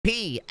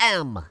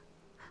PM.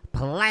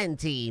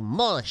 Planty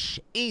Mush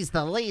is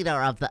the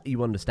leader of the...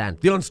 You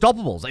understand. The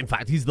Unstoppables. In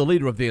fact, he's the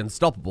leader of the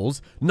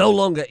Unstoppables. No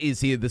longer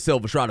is he the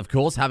Silver Shroud, of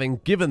course, having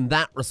given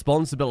that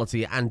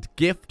responsibility and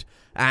gift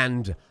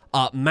and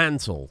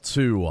mantle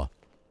to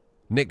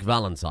Nick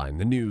Valentine,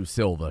 the new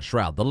Silver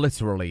Shroud. The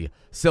literally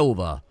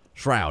Silver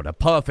Shroud. A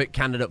perfect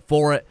candidate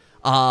for it.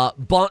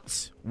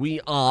 But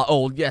we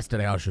are,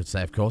 yesterday I should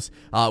say, of course,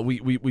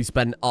 we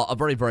spent a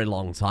very, very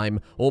long time,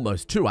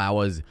 almost 2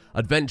 hours,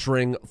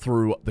 adventuring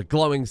through the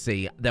glowing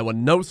sea. There were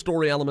no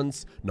story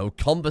elements, no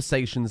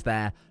conversations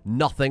there,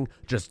 nothing,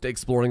 just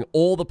exploring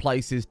all the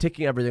places,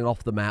 ticking everything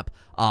off the map,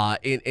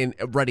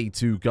 ready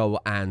to go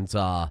and,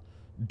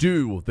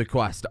 do the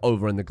quest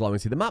over in the glowing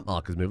sea. The map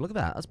markers move, look at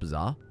that, that's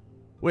bizarre.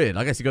 Weird.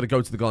 I guess you got to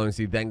go to the glowing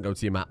sea, then go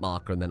to your map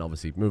marker, and then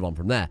obviously move on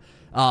from there.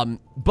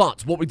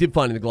 But what we did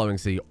find in the glowing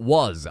sea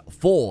was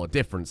 4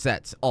 different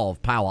sets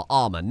of power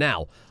armor.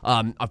 Now,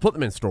 I put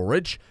them in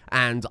storage,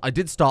 and I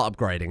did start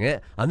upgrading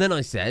it, and then I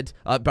said,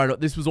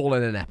 this was all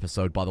in an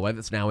episode, by the way,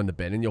 that's now in the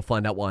bin, and you'll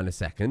find out why in a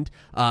second.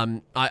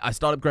 I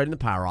started upgrading the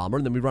power armor,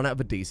 and then we ran out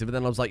of adhesive, and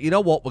then I was like, you know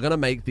what, we're going to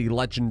make the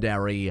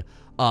legendary,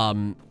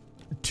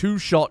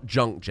 2-shot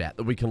junk jet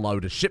that we can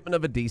load a shipment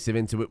of adhesive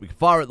into it. We can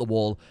fire at the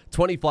wall,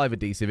 25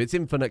 adhesive. It's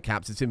infinite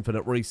caps. It's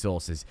infinite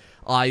resources.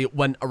 I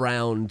went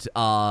around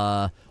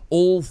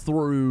all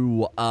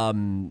through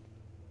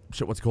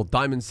what's it called,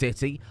 Diamond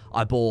City.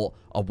 I bought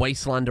a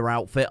Wastelander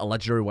outfit, a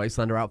legendary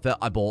Wastelander outfit.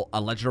 I bought a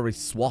legendary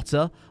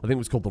Swatter. I think it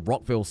was called the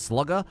Rockville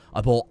Slugger.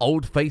 I bought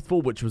Old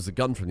Faithful, which was a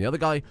gun from the other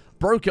guy.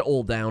 Broke it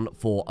all down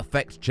for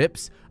effect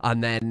chips.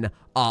 And then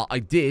I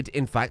did,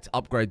 in fact,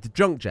 upgrade the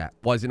junk jet.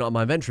 Why is it not in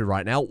my inventory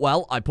right now?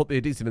 Well, I put the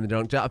adhesive in the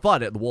junk jet. I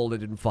fired it at the wall. It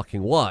didn't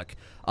fucking work.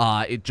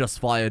 It just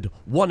fired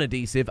 1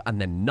 adhesive and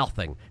then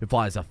nothing. It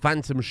fires a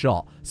phantom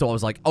shot. So I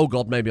was like, oh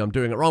god, maybe I'm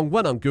doing it wrong.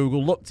 Went on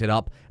Google, looked it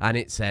up, and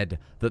it said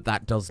that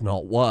that does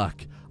not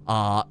work.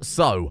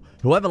 So,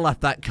 whoever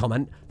left that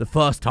comment the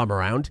first time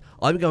around,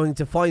 I'm going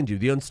to find you.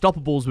 The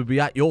Unstoppables will be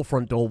at your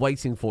front door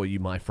waiting for you,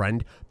 my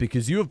friend,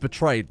 because you have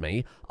betrayed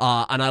me.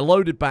 And I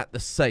loaded back the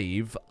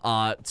save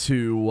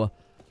to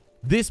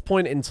this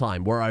point in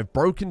time where I've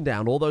broken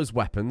down all those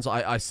weapons.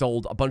 I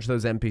sold a bunch of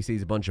those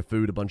NPCs, a bunch of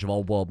food, a bunch of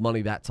old world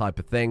money, that type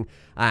of thing.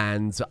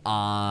 And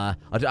I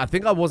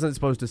think I wasn't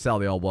supposed to sell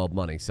the old world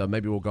money, so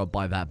maybe we'll go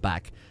buy that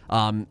back.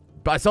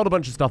 But I sold a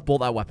bunch of stuff,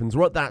 bought that weapons.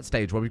 We're at that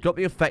stage where we've got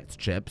the effect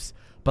chips,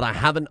 but I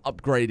haven't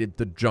upgraded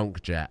the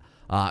junk jet,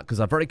 because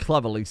I very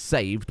cleverly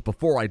saved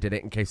before I did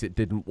it in case it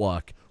didn't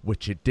work,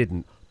 which it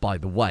didn't, by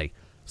the way.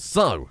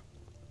 So,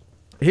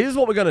 here's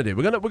what we're going to do.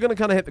 We're going to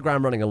kind of hit the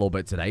ground running a little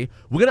bit today.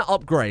 We're going to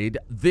upgrade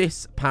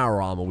this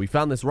power armor. We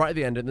found this right at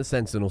the end in the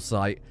Sentinel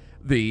site,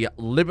 the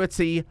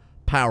Liberty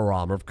power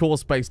armor, of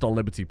course, based on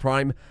Liberty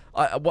Prime.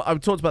 I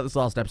talked about this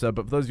last episode,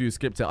 but for those of you who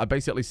skipped it, I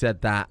basically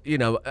said that, you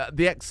know,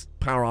 the X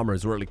power armor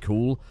is really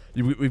cool.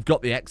 We've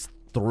got the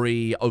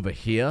X3 over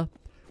here,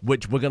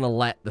 which we're going to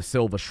let the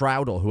Silver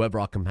Shroud, or whoever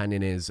our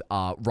companion is,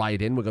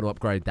 ride in. We're going to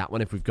upgrade that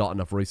one if we've got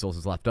enough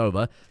resources left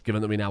over,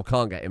 given that we now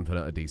can't get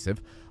infinite adhesive.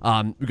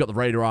 We've got the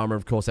Raider armor,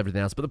 of course,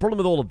 everything else. But the problem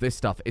with all of this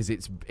stuff is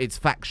it's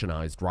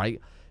factionized,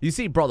 right? You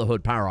see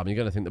Brotherhood power armor, you're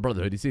going to think the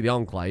Brotherhood. You see the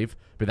Enclave,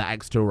 with that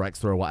X2 or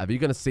X3 or whatever, you're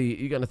going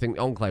to think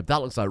the Enclave,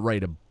 that looks like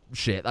Raider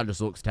shit. That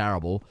just looks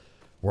terrible.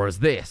 Whereas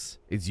this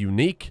is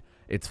unique,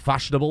 it's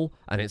fashionable,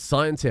 and it's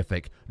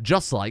scientific,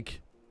 just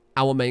like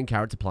our main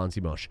character,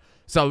 Planty Mush.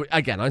 So,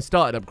 again, I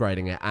started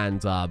upgrading it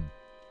and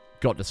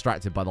got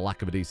distracted by the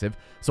lack of adhesive.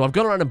 So I've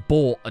gone around and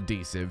bought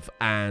adhesive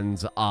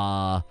and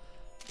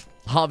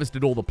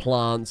harvested all the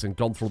plants and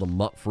gone through the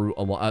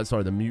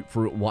mute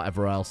fruit and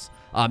whatever else.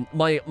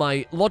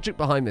 My logic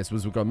behind this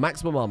was we'll go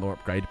maximum armor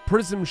upgrade,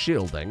 prism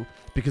shielding,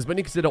 because when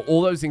you consider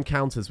all those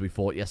encounters we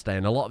fought yesterday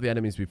and a lot of the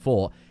enemies we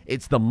fought,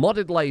 it's the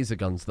modded laser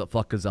guns that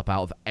fuck us up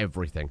out of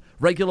everything.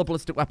 Regular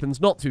ballistic weapons,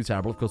 not too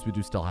terrible. Of course, we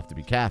do still have to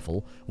be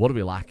careful. What are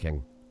we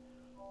lacking?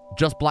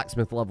 Just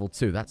blacksmith level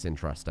 2. That's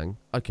interesting.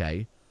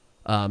 Okay.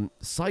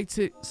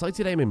 Sighted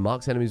aiming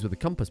marks enemies with a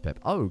compass pip.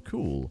 Oh,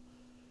 cool.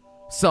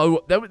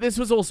 So, this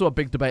was also a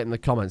big debate in the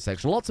comment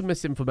section. Lots of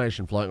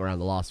misinformation floating around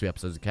the last few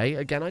episodes, okay?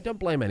 Again, I don't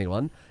blame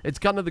anyone. It's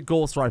kind of the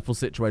Gauss rifle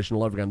situation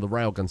all over again, the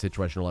railgun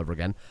situation all over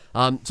again.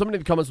 Somebody in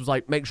the comments was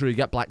like, make sure you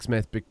get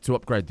blacksmith to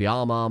upgrade the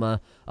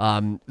armor.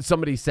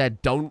 Somebody said,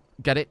 don't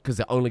get it because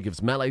it only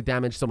gives melee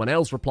damage. Someone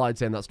else replied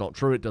saying that's not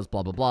true, it does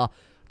blah, blah, blah.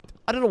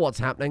 I don't know what's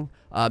happening,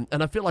 and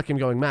I feel like I'm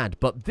going mad.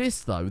 But this,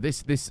 though,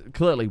 this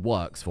clearly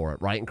works for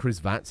it, right?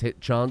 Increased VATS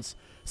hit chance.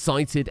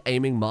 Sighted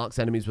aiming marks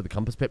enemies with a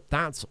compass pip.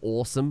 That's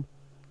awesome.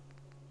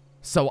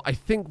 So I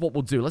think what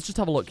we'll do, let's just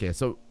have a look here.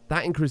 So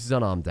that increases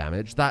unarmed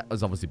damage. That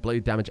is obviously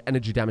bleed damage,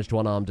 energy damage to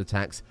unarmed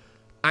attacks,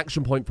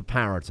 action point for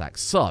power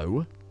attacks.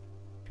 So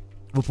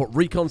we'll put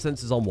recon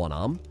sensors on one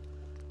arm,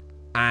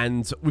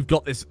 and we've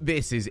got this.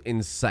 This is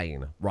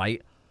insane,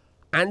 right?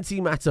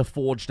 Antimatter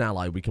forged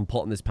ally we can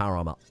put on this power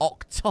armor.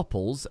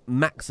 Octuples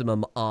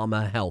maximum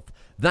armor health.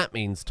 That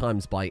means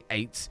times by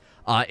 8.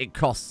 It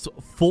costs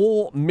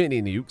 4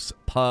 mini nukes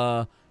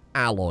per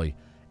alloy.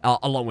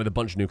 Along with a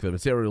bunch of nuclear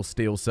materials,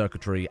 steel,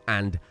 circuitry,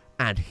 and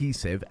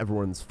adhesive,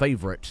 everyone's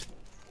favorite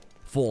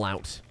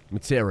Fallout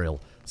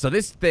material. So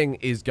this thing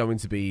is going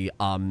to be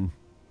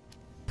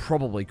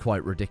probably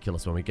quite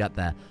ridiculous when we get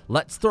there.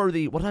 Let's throw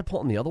the... What did I put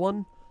on the other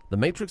one? The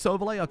Matrix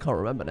overlay? I can't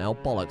remember now.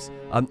 Bollocks.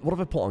 What have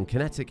I put on?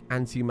 Kinetic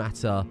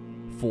antimatter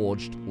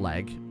forged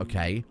leg.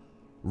 Okay.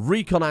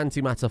 Recon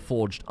antimatter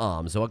forged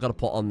arm. So I've got to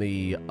put on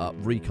the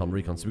recon.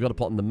 So we've got to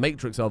put on the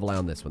Matrix overlay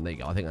on this one. There you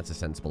go. I think that's a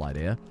sensible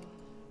idea.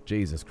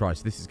 Jesus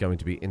Christ. This is going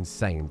to be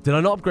insane. Did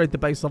I not upgrade the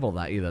base level of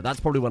that either? That's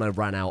probably when I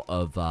ran out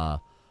of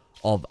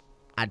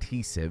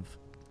adhesive.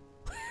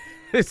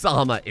 This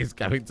armor is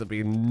going to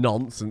be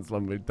nonsense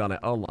when we've done it.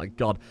 Oh my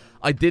god.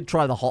 I did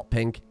try the hot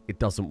pink. It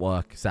doesn't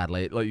work,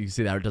 sadly. Like you can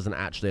see there, it doesn't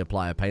actually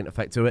apply a paint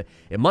effect to it.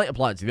 It might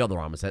apply it to the other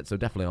armor set, so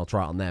definitely I'll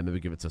try it on there. Maybe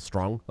give it to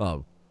strong.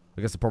 Oh,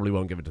 I guess I probably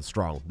won't give it to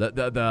strong.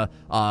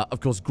 Of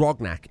course,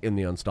 Grognak in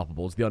the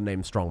Unstoppables, the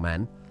unnamed strong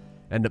man,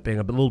 end up being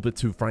a little bit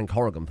too Frank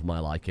Horrigan for my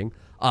liking.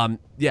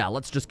 Yeah,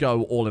 let's just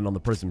go all in on the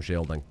prism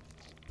shielding.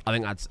 I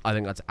think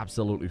that's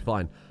absolutely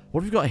fine.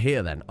 What have we got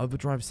here, then?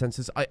 Overdrive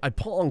sensors. I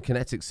put on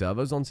kinetic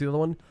servos onto the other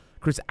one.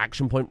 Increase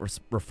action point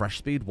refresh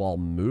speed while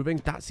moving.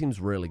 That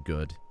seems really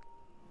good.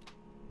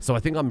 So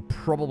I think I'm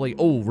probably...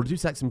 Oh,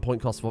 reduce action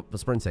point cost for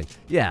sprinting.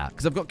 Yeah,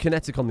 because I've got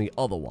kinetic on the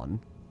other one.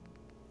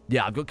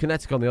 Yeah, I've got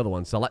kinetic on the other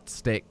one. So let's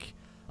stick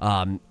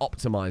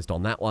optimized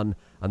on that one.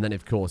 And then,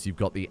 of course, you've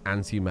got the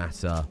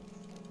antimatter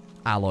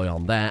alloy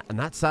on there. And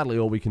that's sadly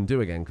all we can do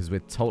again, because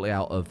we're totally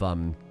out of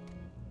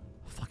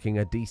fucking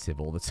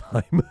adhesive all the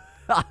time.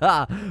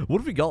 What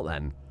have we got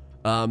then?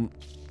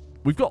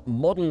 We've got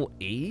Model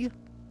E.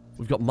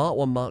 We've got Mark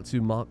 1, Mark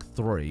 2, Mark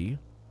 3.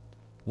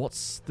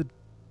 What's the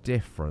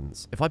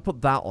difference? If I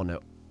put that on it...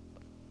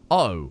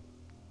 Oh.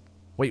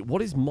 Wait,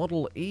 what is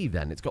Model E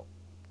then? It's got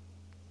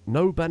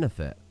no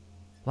benefit.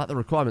 Like the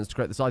requirements to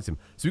create this item.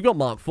 So we've got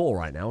Mark 4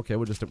 right now. Okay,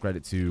 we'll just upgrade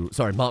it to...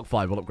 Sorry, Mark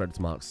 5. We'll upgrade it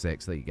to Mark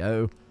 6. There you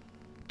go.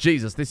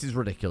 Jesus, this is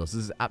ridiculous.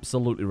 This is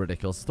absolutely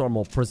ridiculous. Let's throw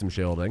more prism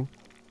shielding.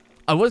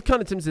 I was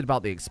kind of tempted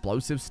about the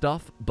explosive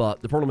stuff,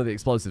 but the problem with the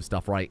explosive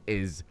stuff, right,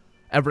 is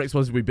every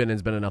explosive we've been in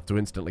has been enough to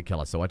instantly kill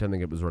us, so I don't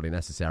think it was really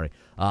necessary.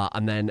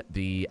 And then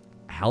the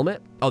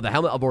helmet. Oh, the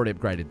helmet I've already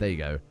upgraded. There you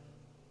go.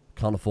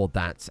 Can't afford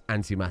that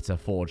antimatter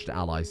forged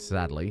ally,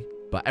 sadly,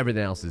 but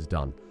everything else is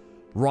done.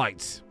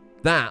 Right.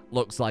 That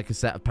looks like a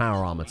set of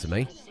power armor to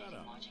me.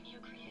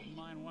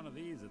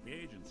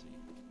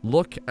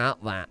 Look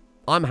at that.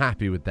 I'm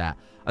happy with that.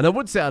 And I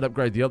would say I'd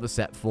upgrade the other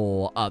set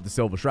for the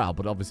Silver Shroud,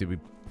 but obviously we've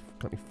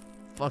got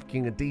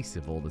fucking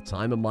adhesive all the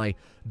time, and my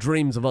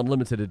dreams of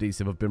unlimited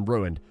adhesive have been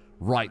ruined.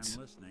 Right,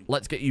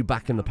 let's get you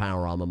back in the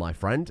power armor, my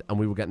friend, and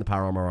we will get in the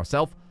power armor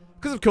ourselves,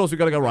 because of course we've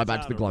got to go right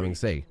back to the glowing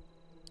sea.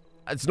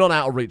 It's not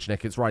out of reach,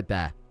 Nick, it's right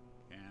there.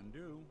 Can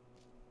do.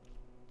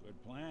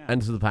 Good plan.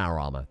 Enter the power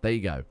armor. There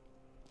you go.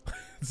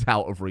 It's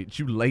out of reach,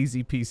 you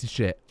lazy piece of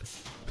shit.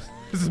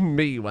 This is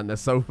me when the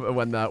sofa,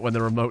 when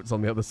the remote's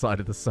on the other side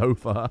of the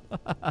sofa.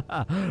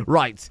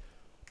 Right.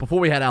 Before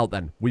we head out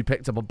then, we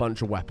picked up a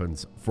bunch of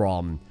weapons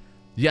from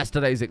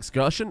yesterday's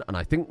excursion, and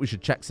I think we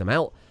should check some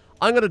out.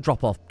 I'm going to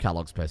drop off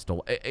Kellogg's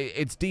pistol.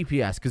 Its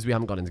DPS, because we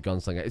haven't got into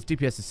gunslinger, its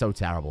DPS is so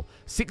terrible.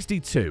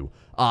 62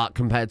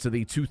 compared to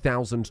the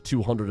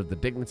 2,200 of the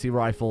Dignity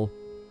rifle.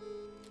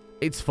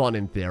 It's fun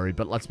in theory,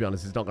 but let's be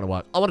honest, it's not going to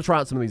work. I want to try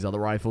out some of these other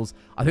rifles.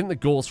 I think the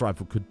Gorse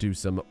rifle could do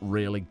some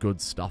really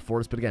good stuff for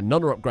us, but again,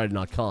 none are upgraded and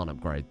I can't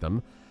upgrade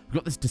them. We've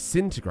got this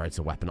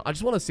disintegrator weapon. I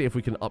just want to see if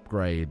we can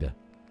upgrade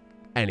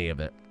any of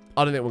it.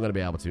 I don't think we're going to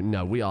be able to.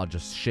 No, we are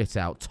just shit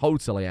out.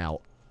 Totally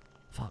out.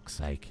 Fuck's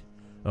sake.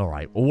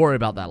 Alright, we'll worry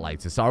about that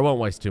later. So I won't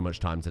waste too much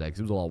time today, because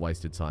it was a lot of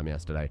wasted time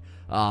yesterday.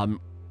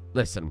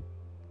 Listen.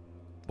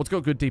 Let's go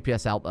good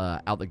DPS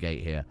out the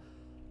gate here.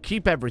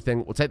 Keep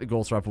everything. We'll take the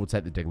Gorse rifle. We'll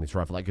take the Dignity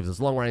rifle. That gives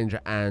us long range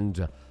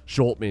and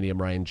short,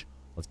 medium range.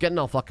 Let's get in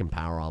our fucking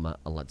power armor,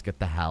 and let's get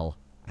the hell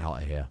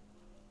out of here.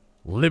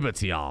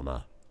 Liberty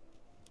armor.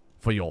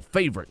 For your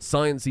favorite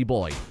sciencey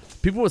boy.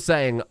 People were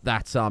saying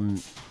that,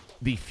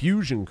 the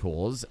fusion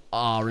cores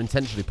are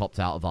intentionally popped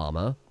out of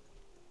armor.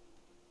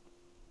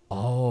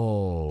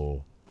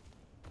 Oh.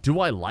 Do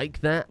I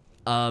like that?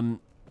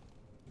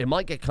 It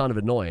might get kind of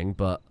annoying,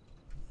 but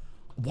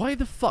why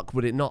the fuck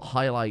would it not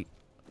highlight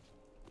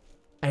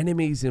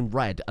enemies in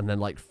red and then,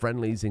 like,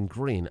 friendlies in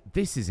green?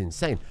 This is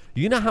insane.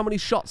 You know how many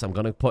shots I'm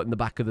going to put in the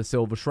back of the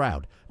Silver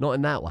Shroud? Not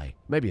in that way.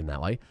 Maybe in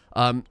that way.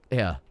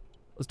 Here.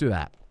 Let's do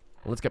that.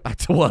 Let's get back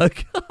to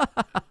work.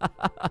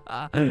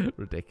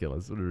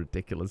 Ridiculous. What a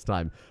ridiculous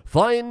time.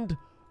 Find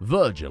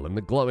Virgil in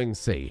the glowing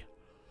sea.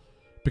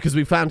 Because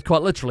we found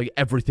quite literally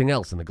everything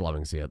else in the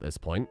glowing sea at this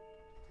point.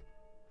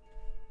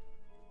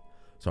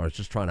 Sorry, I was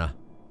just trying to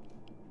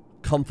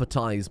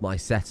comfortize my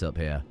setup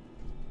here.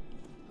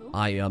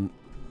 Hello?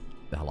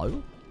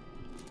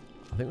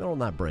 I think they're on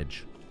that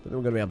bridge. I think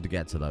we're going to be able to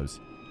get to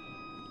those.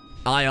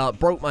 I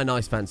broke my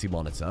nice fancy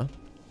monitor.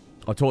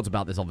 I talked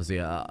about this, obviously,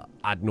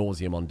 ad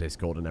nauseum on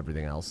Discord and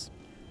everything else.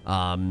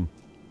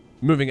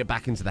 Moving it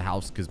back into the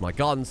house because my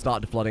garden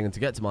started flooding, and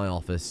to get to my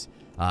office,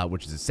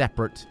 which is a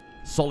separate,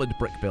 solid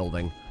brick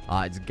building.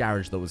 It's a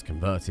garage that was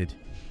converted.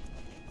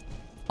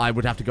 I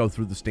would have to go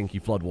through the stinky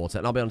floodwater.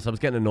 And I'll be honest, I was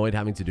getting annoyed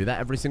having to do that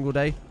every single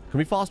day. Can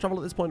we fast travel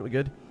at this point? We're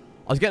good.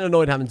 I was getting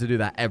annoyed having to do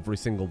that every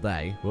single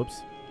day.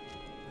 Whoops.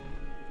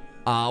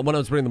 When I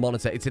was reading the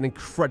monitor, it's an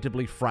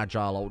incredibly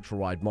fragile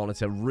ultra-wide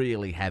monitor,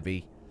 really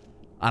heavy.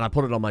 And I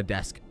put it on my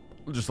desk,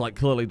 just like,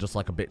 clearly just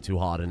like a bit too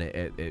hard, and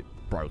it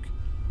broke.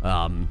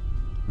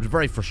 It was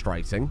very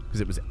frustrating, because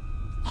it was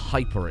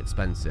hyper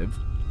expensive.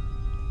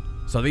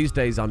 So these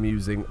days I'm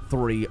using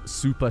 3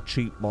 super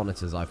cheap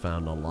monitors I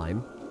found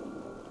online.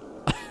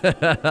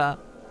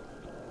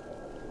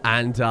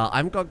 And I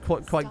haven't got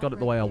quite got it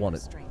the way I want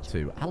it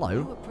to.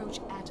 Hello.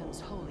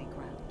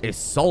 Is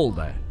Soul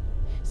there?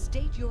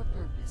 State your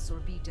purpose or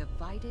be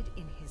divided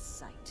in his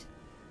sight.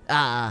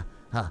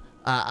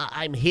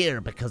 I'm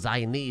here because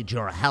I need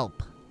your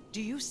help.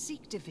 Do you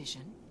seek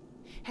division?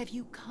 Have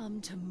you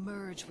come to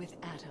merge with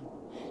Atom,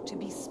 to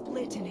be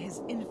split in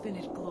his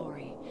infinite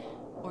glory?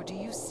 Or do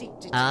you seek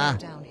to tear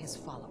down his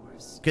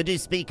followers? Could you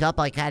speak up?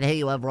 I can't hear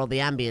you over all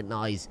the ambient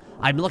noise.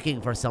 I'm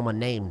looking for someone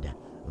named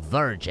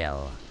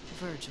Virgil.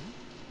 Virgil?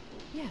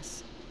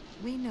 Yes,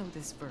 we know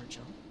this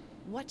Virgil.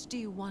 What do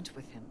you want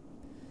with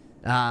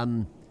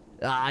him?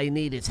 I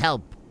need his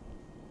help.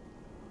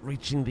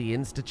 Reaching the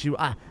Institute?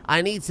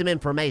 I need some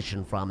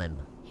information from him.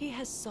 He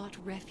has sought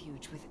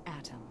refuge with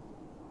Atom.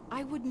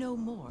 I would know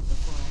more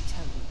before I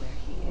tell you where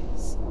he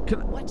is.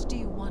 What do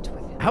you want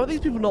with him? How are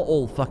these people not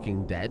all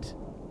fucking dead?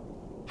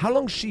 How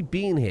long's she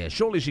been here?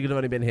 Surely she could have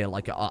only been here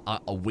like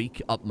a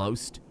week at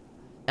most.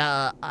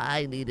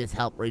 I need his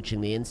help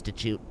reaching the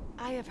Institute.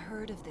 I have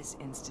heard of this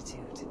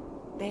institute.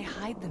 They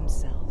hide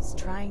themselves,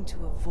 trying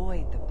to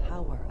avoid the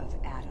power of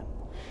Atom.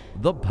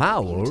 The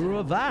power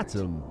of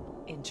Atom.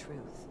 In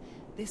truth,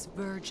 this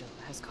Virgil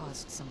has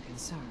caused some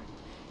concern.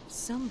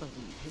 Some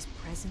believe his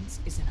presence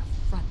is an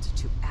affront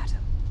to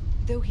Atom.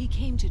 Though he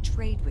came to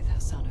trade with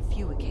us on a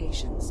few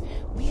occasions,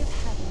 we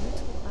have had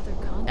little other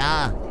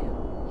contact with him.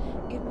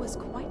 It was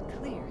quite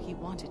clear he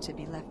wanted to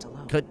be left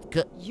alone. Could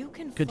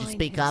you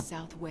speak up?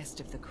 Southwest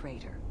of the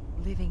crater,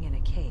 living in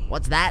a cave.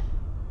 What's that?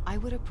 I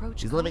would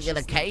approach. He's living in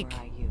a cake?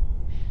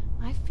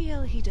 I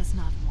feel he does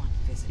not want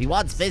visitors. He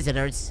wants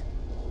visitors.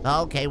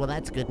 Okay, well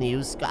that's good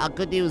news.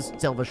 Good news,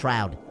 Silver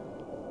Shroud.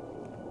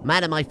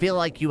 Madam, I feel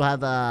like you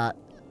have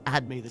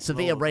had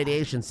severe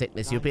radiation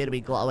sickness. You appear to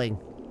be glowing.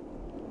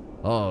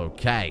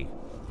 Okay.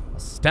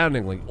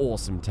 Astoundingly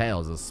awesome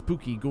tales of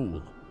spooky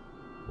ghoul.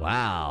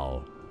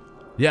 Wow.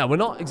 Yeah, we're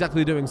not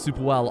exactly doing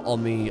super well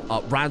on the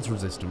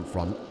RADS-resistant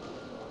front.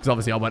 Because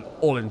obviously I went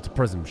all into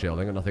prism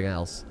shielding and nothing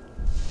else.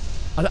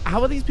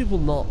 How are these people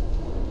not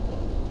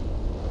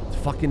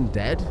fucking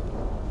dead?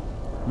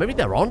 Maybe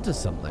they're onto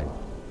something.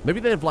 Maybe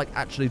they've, like,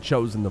 actually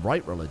chosen the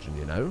right religion,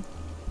 you know?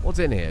 What's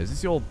in here? Is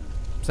this your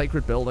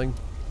sacred building?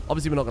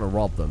 Obviously, we're not going to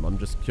rob them. I'm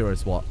just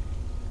curious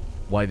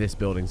why this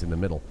building's in the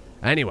middle.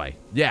 Anyway,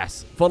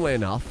 yes, funnily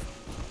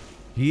enough,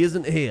 he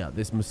isn't here,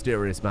 this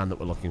mysterious man that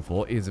we're looking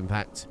for. He is, in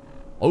fact,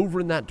 over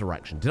in that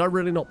direction. Did I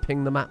really not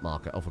ping the map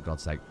marker? Oh, for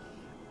God's sake.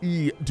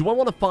 Do I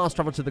want to fast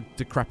travel to the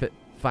decrepit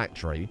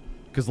factory?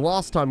 Because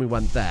last time we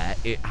went there,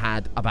 it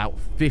had about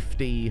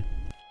 50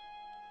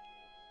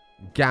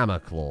 gamma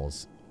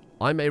claws.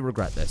 I may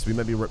regret this. We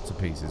may be ripped to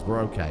pieces.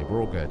 We're okay. We're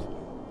all good.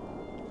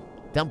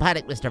 Don't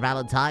panic, Mr.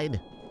 Valentine.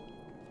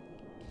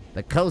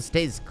 The coast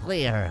is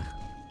clear.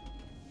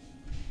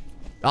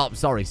 Oh,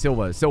 sorry.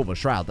 Silver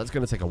Shroud. That's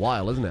going to take a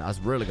while, isn't it? That's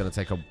really going to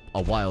take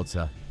a while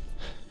to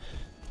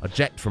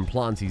eject from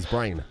Planty's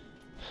brain.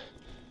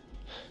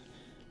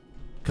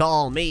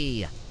 Call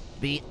me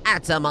the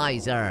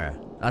Atomizer.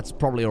 That's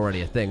probably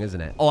already a thing, isn't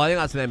it? Oh, I think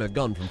that's the name of the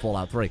gun from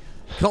Fallout 3.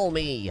 Call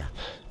me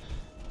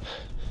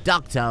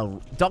Dr.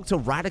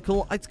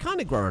 Radical. It's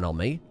kind of growing on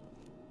me.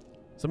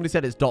 Somebody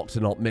said it's Doctor,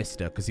 not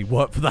Mister, because he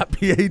worked for that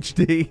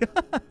PhD.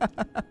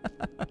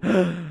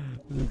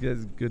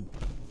 That's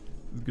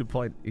a good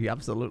point. He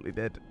absolutely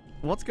did.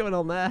 What's going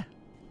on there?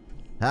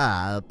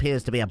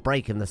 Appears to be a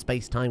break in the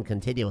space-time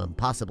continuum,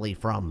 possibly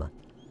from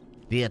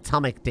the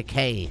atomic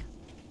decay.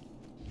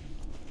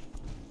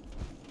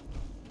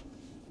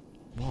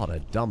 What a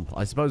dump.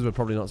 I suppose we're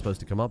probably not supposed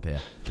to come up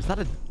here. Is that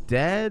a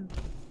dead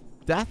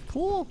death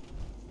claw?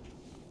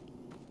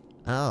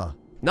 Oh.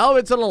 No,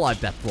 it's an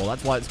alive death claw.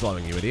 That's why it's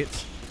glowing, you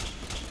idiots.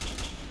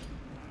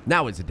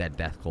 Now it's a dead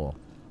death claw.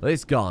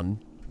 This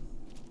gun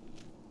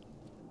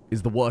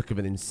is the work of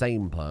an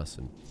insane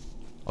person.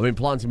 I mean,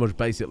 Planty Mush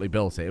basically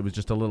built it. It was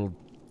just a little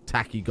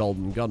tacky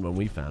golden gun when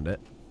we found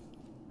it.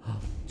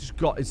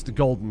 It's the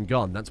golden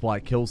gun. That's why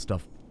it kills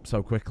stuff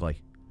so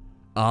quickly.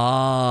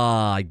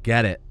 Ah, I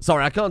get it.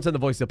 Sorry, I can't turn the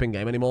voice up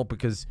in-game anymore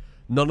because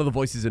none of the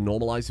voices are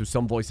normalized, so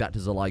some voice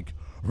actors are like,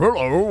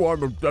 hello,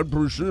 I'm a dead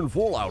person in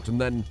Fallout, and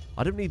then,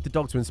 I don't need the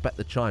dog to inspect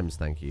the chimes,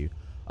 thank you.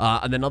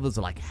 And then others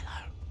are like,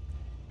 hello,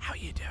 how are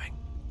you doing?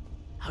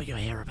 How are you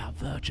here about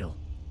Virgil?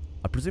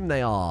 I presume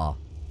they are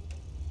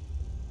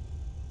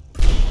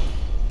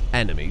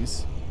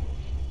enemies.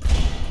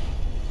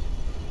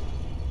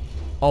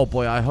 Oh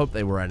boy, I hope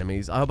they were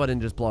enemies. I hope I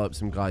didn't just blow up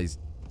some guy's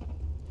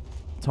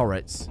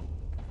turrets.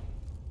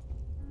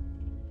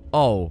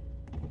 Oh.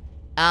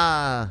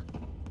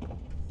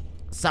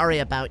 Sorry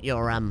about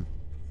your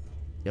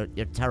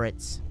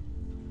turrets.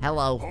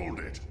 Hello. Hold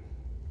it.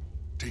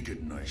 Take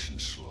it nice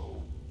and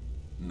slow.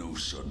 No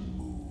sudden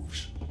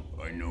moves.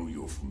 I know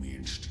you're from the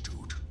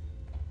Institute.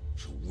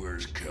 So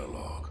where's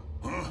Kellogg?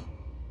 Huh?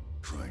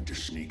 Trying to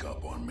sneak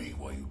up on me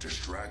while you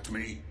distract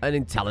me? An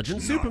intelligent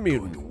It's super not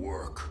mutant. going to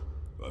work.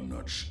 I'm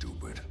not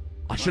stupid.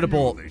 I should have know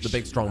bought they'd the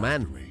big send strong him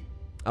man. after me.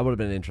 That would have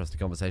been an interesting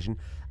conversation.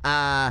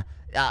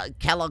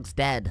 Kellogg's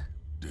dead.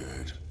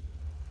 Dead.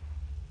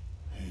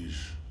 He's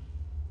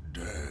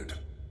dead.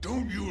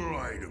 Don't you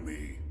lie to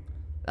me.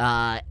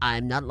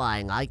 I'm not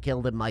lying. I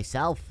killed him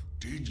myself.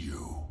 Did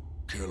you?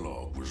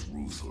 Kellogg was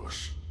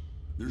ruthless.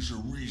 There's a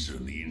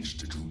reason the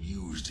Institute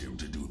used him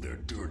to do their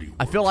dirty work.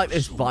 I feel like for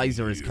this so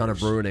visor many is kind of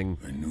years. ruining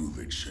I knew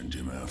they'd send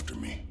him after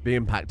me. the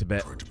impact a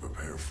bit. Tried to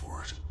prepare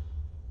for it.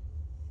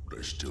 But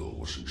I still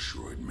wasn't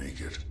sure I'd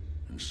make it.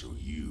 And so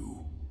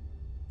you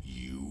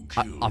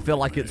killed I feel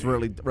like me. it's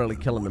really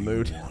killing the What do you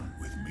mood. want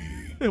with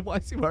me? Why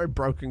is he wearing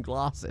broken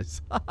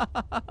glasses?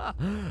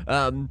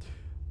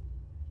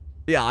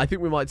 Yeah, I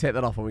think we might take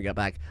that off when we get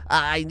back.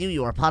 I knew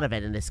you were part of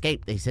it and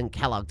escaped. They sent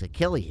Kellogg to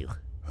kill you.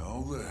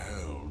 How the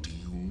hell do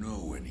you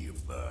know any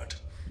of that?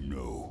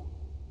 No,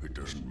 it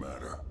doesn't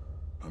matter.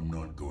 I'm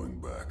not going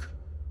back.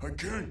 I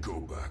can't go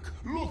back.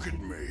 Look at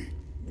me.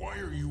 Why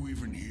are you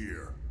even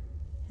here?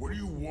 What do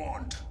you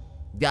want?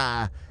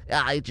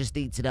 I just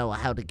need to know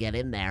how to get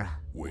in there.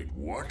 Wait,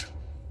 what?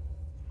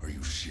 Are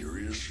you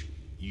serious?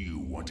 You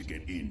want to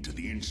get into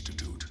the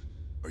Institute?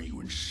 Are you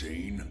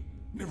insane?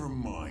 Never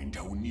mind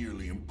how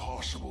nearly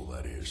impossible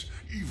that is.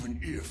 Even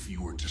if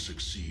you were to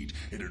succeed,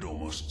 it'd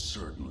almost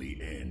certainly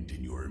end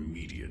in your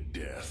immediate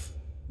death.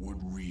 What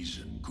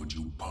reason could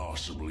you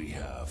possibly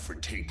have for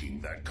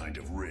taking that kind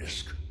of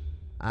risk?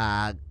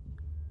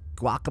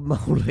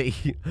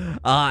 Guacamole.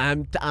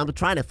 I'm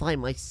trying to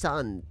find my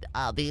son.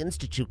 The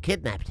Institute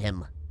kidnapped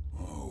him.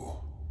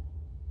 Oh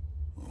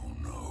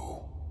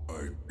no.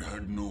 I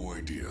had no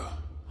idea.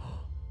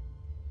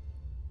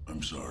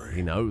 I'm sorry.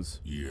 He knows.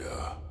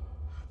 Yeah.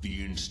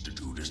 The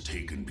Institute has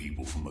taken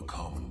people from the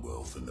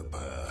Commonwealth in the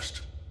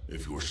past.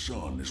 If your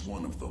son is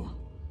one of them,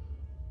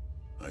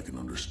 I can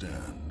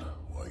understand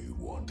why you'd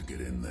want to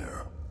get in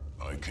there.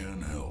 I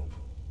can help,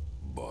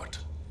 but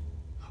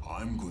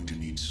I'm going to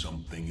need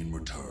something in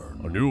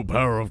return. A new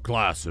pair of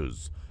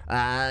glasses.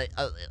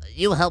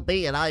 You help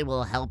me and I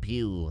will help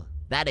you.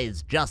 That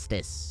is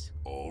justice.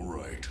 All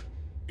right.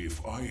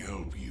 If I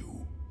help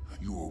you,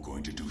 you're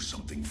going to do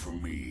something for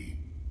me.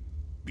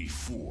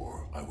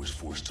 Before I was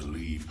forced to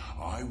leave,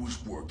 I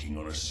was working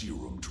on a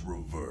serum to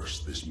reverse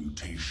this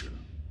mutation.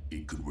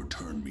 It could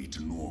return me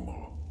to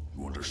normal.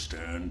 You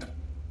understand?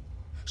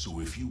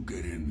 So if you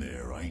get in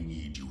there, I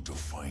need you to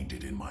find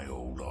it in my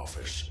old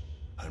office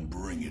and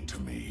bring it to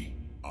me.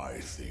 I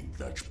think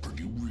that's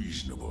pretty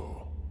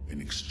reasonable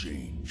in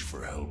exchange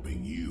for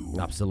helping you.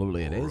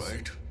 Absolutely it is. All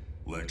right,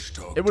 let's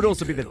talk. It would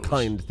also be the details.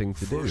 kind thing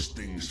to do. First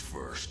things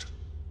first.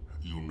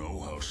 You know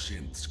how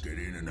synths get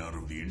in and out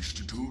of the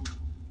Institute?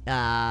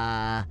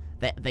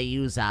 They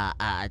use a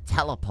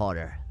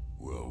teleporter.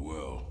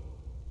 Well.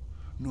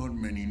 Not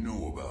many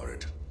know about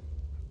it.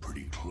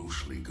 Pretty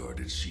closely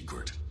guarded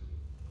secret.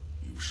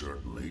 You've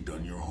certainly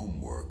done your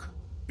homework.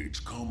 It's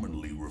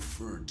commonly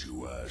referred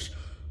to as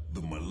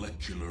the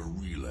molecular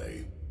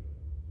relay.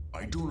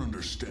 I don't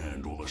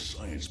understand all the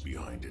science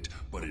behind it,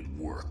 but it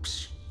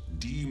works.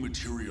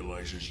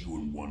 Dematerializes you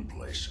in one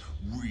place,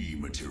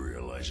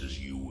 rematerializes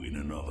you in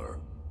another.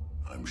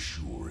 I'm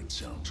sure it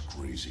sounds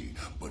crazy,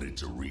 but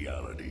it's a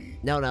reality.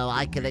 No,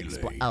 I The can relay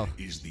explain. Oh,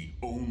 is the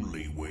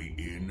only way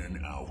in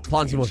and out. of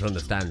Planty the Mush Institute.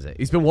 understands it.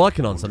 He's been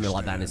working on something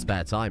like that in his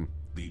spare time.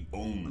 The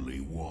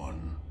only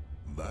one.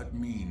 That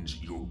means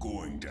you're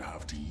going to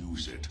have to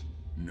use it.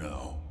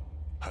 Now,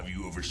 have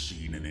you ever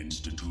seen an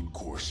Institute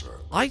courser?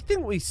 I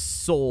think we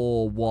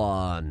saw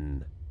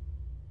one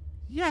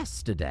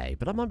yesterday,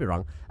 but I might be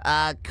wrong.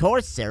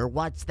 Corsair,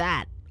 what's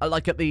that?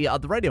 Like at the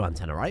radio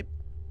antenna, right?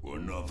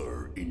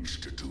 Another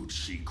Institute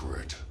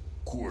secret.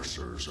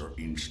 Coursers are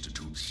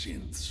Institute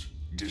synths,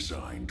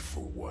 designed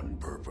for one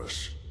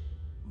purpose.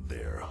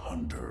 They're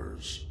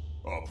hunters.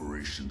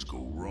 Operations go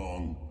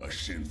wrong, a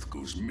synth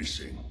goes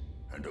missing,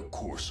 and a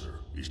courser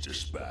is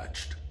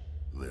dispatched.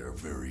 They're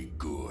very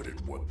good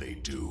at what they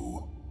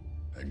do,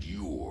 and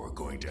you're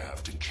going to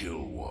have to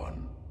kill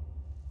one.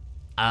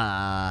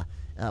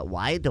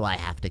 Why do I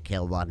have to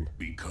kill one?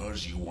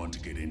 Because you want to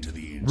get into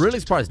the Institute. Really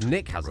surprised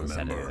Nick hasn't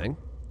said Remember? anything.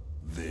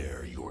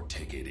 They're your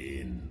ticket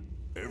in.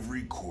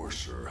 Every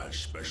courser has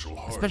special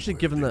hardware Especially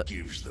given that-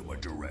 gives them a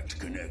direct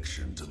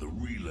connection to the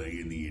relay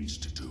in the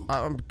Institute.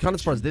 I'm kind of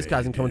surprised this guy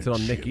hasn't commented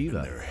on Nick Chip in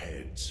either. their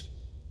heads.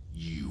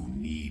 You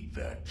need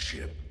that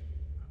chip,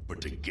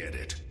 but to get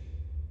it,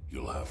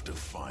 you'll have to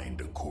find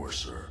a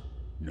courser.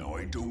 Now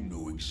I don't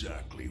know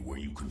exactly where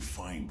you can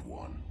find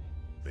one.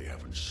 They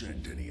haven't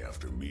sent any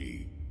after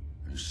me,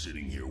 and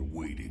sitting here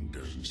waiting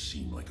doesn't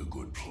seem like a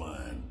good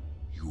plan.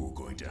 You're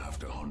going to have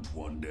to hunt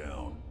one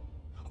down.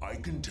 I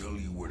can tell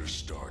you where to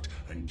start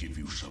and give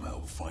you some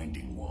help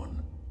finding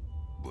one,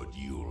 but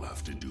you'll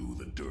have to do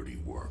the dirty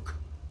work.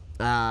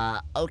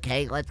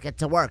 Okay, let's get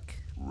to work.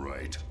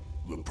 Right.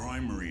 The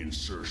primary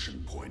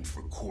insertion point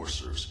for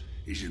coursers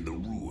is in the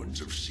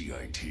ruins of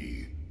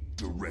CIT,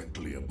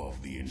 directly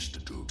above the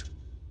Institute.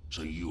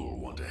 So you'll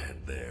want to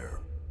head there.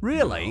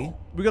 Really? Now,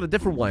 We got a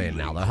different way in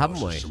now, though,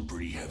 haven't we? Some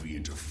pretty heavy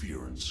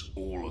interference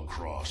all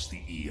across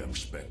the EM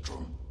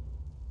spectrum.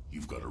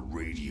 You've got a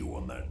radio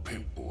on that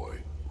Pip-Boy,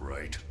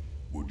 right?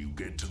 When you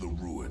get to the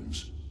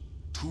ruins,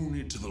 tune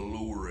it to the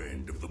lower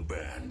end of the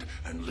band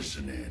and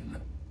listen in.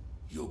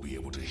 You'll be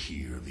able to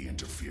hear the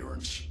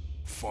interference.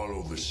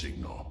 Follow the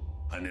signal,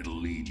 and it'll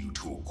lead you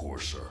to a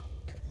courser.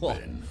 What?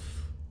 Then,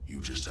 you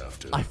just have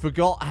to I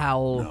forgot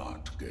how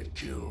not get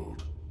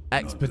killed.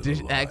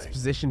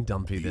 exposition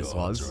dumpy this The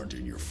odds was. aren't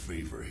in your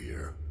favor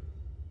here.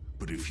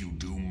 But if you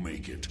do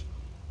make it,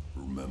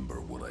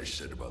 remember what I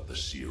said about the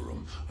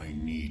serum. I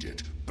need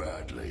it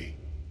badly.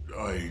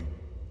 I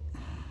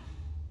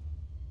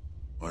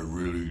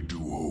really do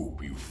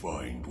hope you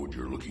find what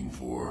you're looking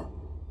for.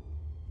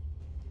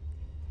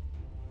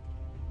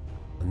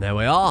 And there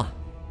we are.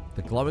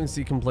 The glowing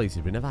sea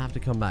completed. We never have to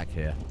come back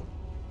here.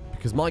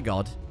 Because, my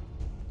God,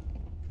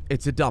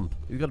 it's a dump.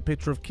 He's got a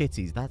picture of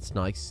kitties. That's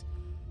nice.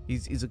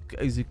 He's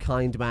a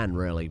kind man,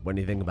 really, when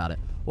you think about it.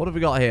 What have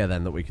we got here,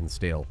 then, that we can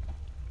steal?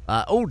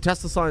 Oh,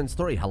 Tesla Science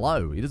 3.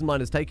 Hello. He doesn't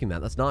mind us taking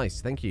that. That's nice.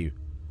 Thank you.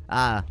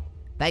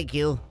 Thank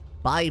you.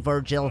 Bye,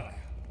 Virgil.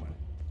 What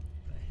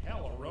the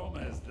hell aroma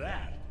is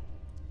that?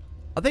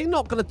 Are they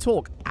not going to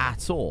talk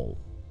at all?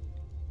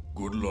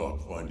 Good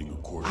luck finding a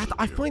courser.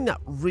 I find that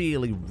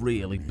really,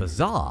 really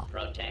bizarre.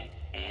 Protect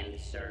and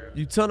serve.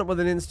 You turn up with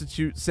an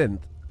Institute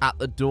synth at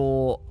the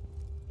door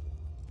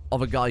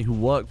of a guy who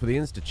worked for the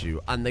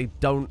Institute, and they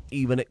don't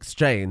even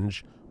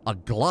exchange a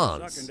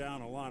glance. Sucking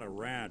down a lot of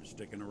rats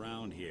sticking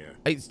around here.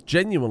 It's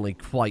genuinely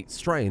quite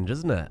strange,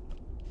 isn't it?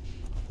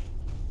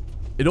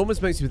 It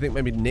almost makes me think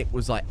maybe Nick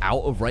was, like,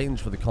 out of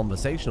range for the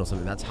conversation or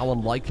something. That's how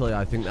unlikely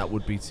I think that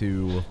would be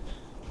to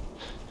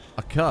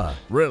occur.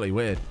 Really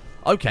weird.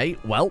 Okay,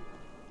 well,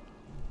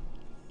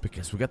 I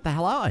guess we'll get the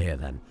hell out of here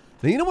then.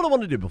 Now, you know what I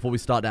want to do before we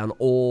start down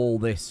all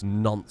this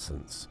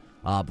nonsense?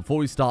 Before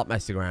we start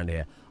messing around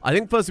here, I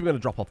think first we're going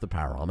to drop off the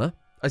power armor.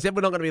 I said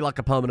we're not going to be like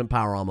a permanent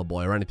power armor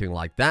boy or anything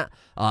like that.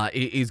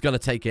 He's going to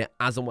take it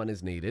as and when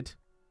is needed.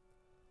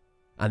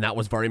 And that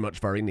was very much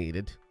very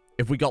needed.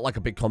 If we got like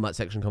a big combat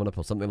section coming up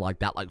or something like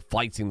that, like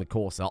fighting the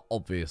Corsair,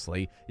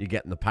 obviously you're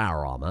getting the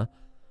power armor.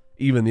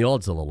 Even the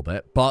odds a little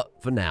bit.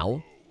 But for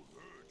now,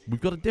 we've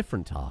got a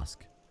different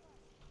task.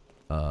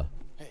 Oh!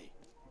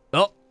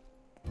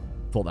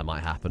 Thought that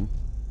might happen.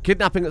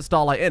 Kidnapping at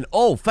Starlight Inn.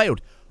 Oh, failed.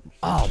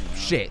 Oh,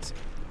 shit.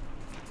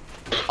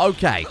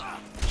 Okay.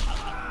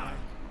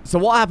 So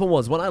what happened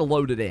was, when I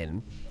loaded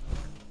in,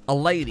 a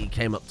lady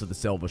came up to the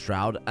Silver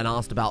Shroud and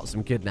asked about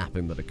some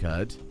kidnapping that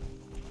occurred.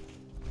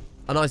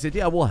 And I said,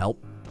 yeah, we'll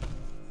help.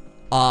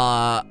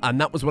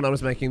 And that was when I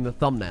was making the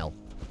thumbnail.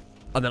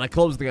 And then I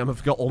closed the game and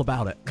forgot all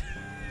about it.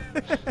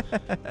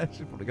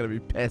 She's probably going to be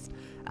pissed.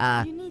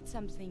 You need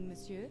something,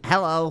 monsieur?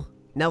 Hello.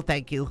 No,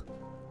 thank you.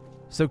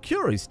 So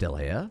Curie's still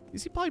here. You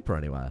see Piper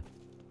anywhere?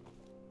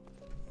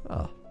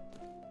 Oh.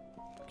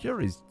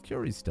 Curie's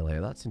still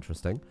here. That's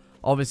interesting.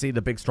 Obviously,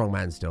 the big strong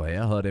man's still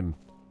here. Heard him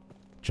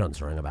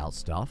chuntering about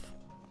stuff.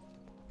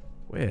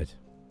 Weird.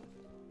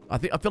 I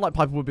feel like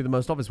Piper would be the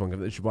most obvious one,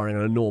 given that she's wearing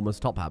an enormous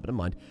top hat, but never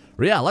mind.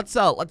 But yeah, let's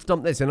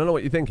dump this in. I know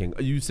what you're thinking.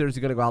 Are you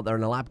seriously going to go out there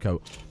in a lab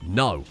coat?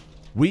 No.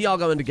 We are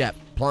going to get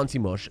Planty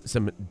Mush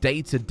some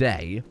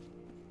day-to-day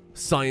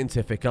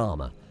scientific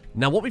armor.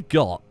 Now, what we've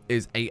got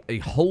is a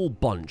whole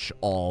bunch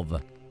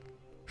of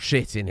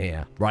shit in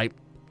here, right?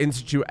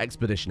 Institute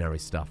expeditionary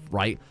stuff,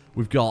 right?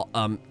 We've got,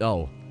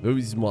 oh,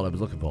 this is what I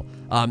was looking for.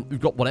 We've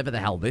got whatever the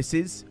hell this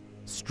is.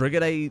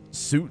 Strigaday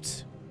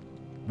suit,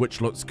 which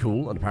looks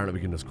cool, and apparently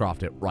we can just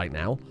craft it right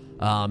now.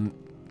 I wonder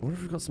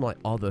if we've got some, like,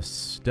 other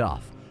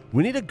stuff.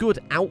 We need a good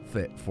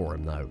outfit for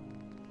him, though.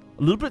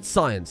 A little bit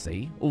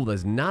sciencey. Oh,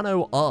 there's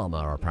nano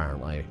armor,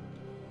 apparently.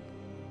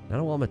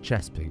 Nano armor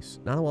chest piece.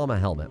 Nano armor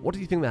helmet. What do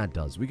you think that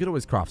does? We could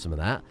always craft some of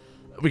that.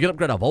 We can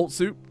upgrade our Vault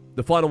suit.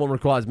 The final one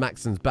requires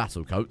Maxon's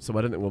battle coat, so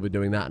I don't think we'll be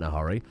doing that in a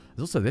hurry.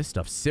 There's also this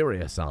stuff.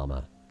 Sirius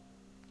armor.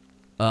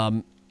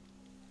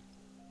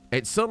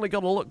 It's certainly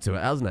got a look to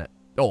it, hasn't it?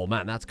 Oh,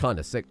 man, that's kind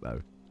of sick,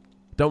 though.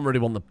 Don't really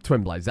want the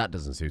twin blades. That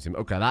doesn't suit him.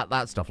 Okay,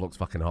 that stuff looks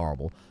fucking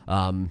horrible.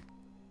 But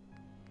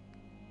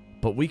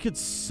we could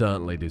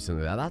certainly do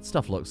something there. That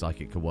stuff looks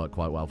like it could work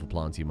quite well for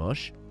Planty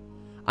Mush.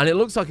 And it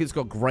looks like it's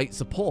got great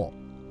support.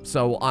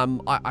 So,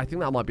 I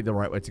think that might be the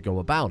right way to go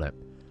about it.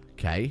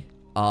 Okay.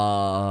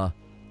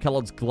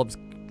 Kellogg's gloves.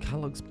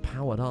 Kellogg's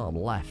powered arm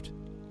left.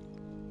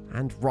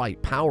 And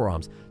right. Power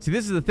arms. See,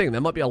 this is the thing.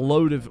 There might be a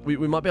load of... We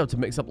might be able to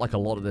mix up, like, a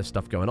lot of this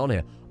stuff going on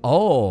here.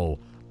 Oh.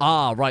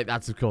 Ah, right.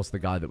 That's, of course, the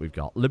guy that we've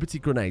got. Liberty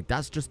Grenade.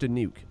 That's just a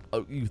nuke.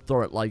 Oh, you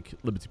throw it like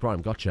Liberty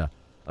Prime. Gotcha.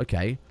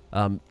 Okay.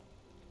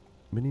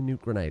 Mini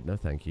nuke grenade. No,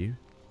 thank you.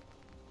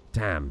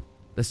 Damn.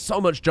 There's so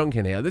much junk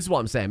in here. This is what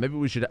I'm saying. Maybe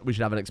we should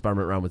have an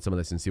experiment around with some of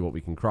this and see what we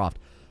can craft.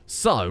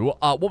 So,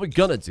 what we're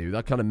gonna do,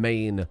 that kind of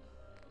main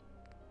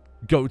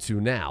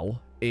go-to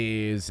now,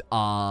 is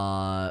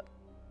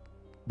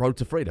Road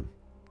to Freedom.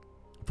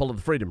 Follow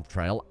the Freedom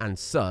Trail and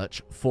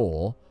search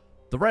for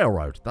the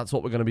railroad. That's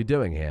what we're going to be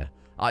doing here.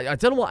 I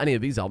don't know what any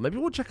of these are. Maybe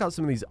we'll check out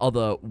some of these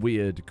other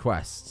weird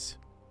quests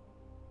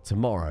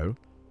tomorrow.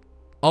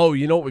 Oh,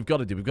 you know what we've got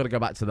to do? We've got to go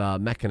back to the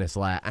Mechanist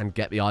lair and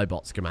get the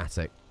iBot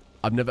schematic.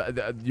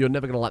 You're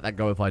never going to let that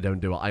go if I don't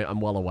do it. I'm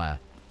well aware.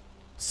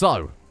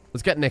 So,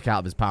 let's get Nick out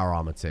of his power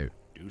armor too.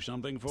 Do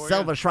something for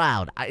Silver you?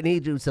 Shroud, I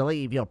need you to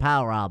leave your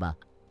power armor.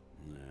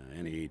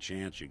 Any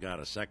chance you got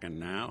a second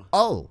now?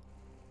 Oh,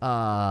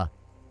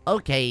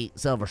 okay,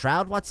 Silver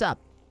Shroud, what's up?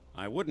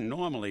 I wouldn't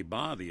normally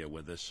bother you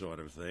with this sort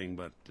of thing,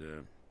 but,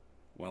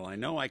 well, I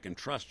know I can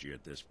trust you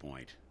at this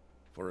point.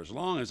 For as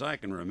long as I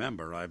can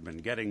remember, I've been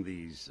getting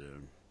these,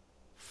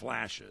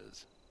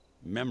 flashes.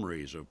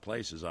 Memories of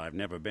places I've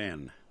never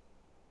been.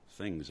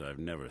 Things I've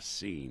never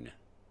seen.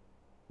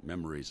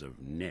 Memories of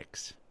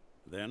Nicks.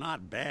 They're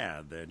not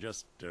bad, they're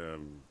just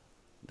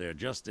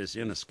this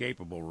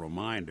inescapable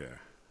reminder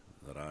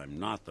that I'm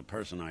not the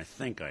person I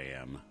think I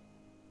am.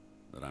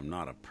 That I'm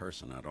not a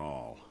person at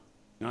all.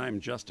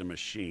 I'm just a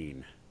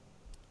machine.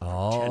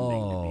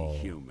 Pretending to be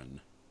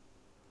human.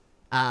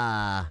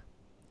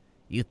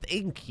 You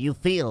think you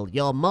feel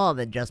you're more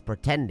than just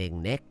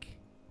pretending, Nick?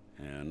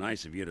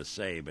 Nice of you to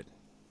say, but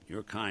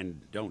your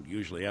kind don't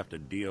usually have to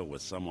deal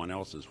with someone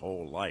else's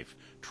whole life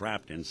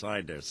trapped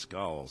inside their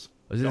skulls.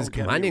 Is this a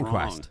companion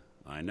quest?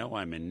 I know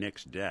I'm in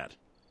Nick's debt.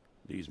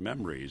 These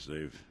memories,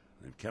 they've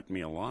kept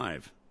me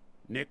alive.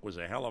 Nick was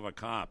a hell of a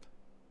cop.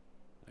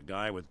 A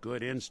guy with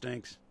good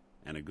instincts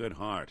and a good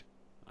heart.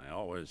 I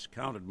always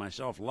counted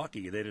myself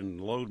lucky they didn't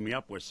load me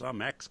up with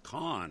some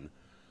ex-con,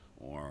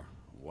 or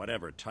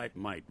whatever type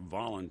might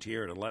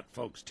volunteer to let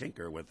folks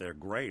tinker with their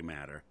gray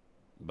matter.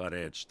 But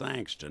it's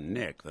thanks to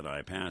Nick that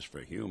I pass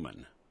for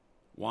human.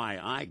 Why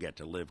I get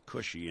to live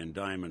cushy in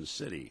Diamond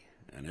City,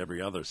 and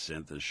every other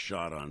synth is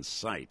shot on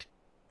sight.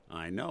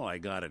 I know I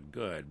got it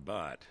good,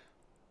 but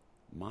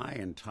my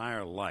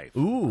entire life I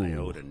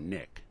owe to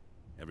Nick.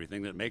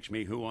 Everything that makes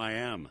me who I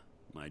am.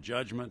 My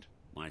judgment,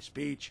 my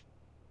speech,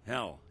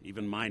 hell,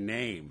 even my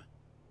name.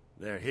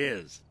 They're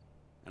his.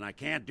 And I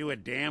can't do a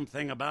damn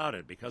thing about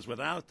it, because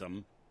without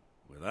them,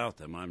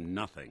 I'm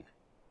nothing.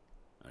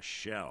 A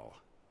shell.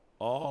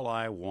 All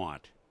I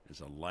want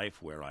is a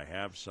life where I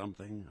have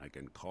something I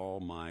can call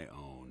my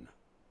own.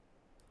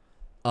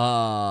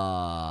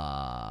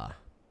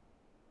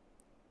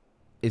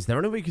 Is there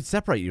any way we could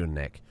separate you and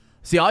Nick?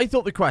 See, I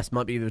thought the quest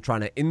might be either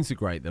trying to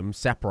integrate them,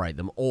 separate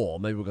them, or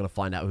maybe we're going to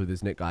find out who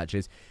this Nick guy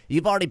actually is.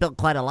 You've already built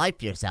quite a life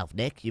for yourself,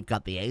 Nick. You've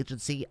got the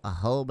agency, a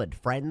home, and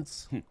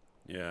friends.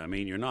 Yeah, I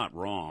mean, you're not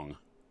wrong.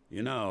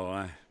 You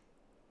know,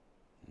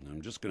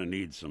 I'm just going to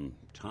need some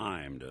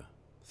time to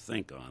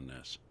think on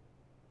this.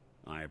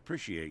 I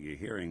appreciate you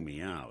hearing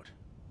me out.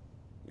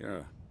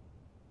 You're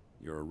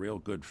a real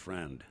good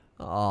friend.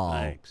 Oh.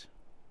 Thanks.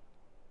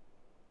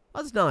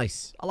 That's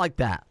nice. I like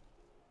that.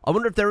 I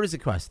wonder if there is a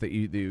quest that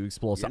you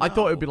explore. So I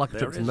thought it would be like a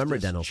trip to the memory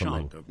den or something.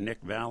 There is this chunk of Nick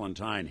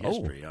Valentine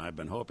history I've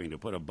been hoping to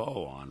put a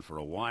bow on for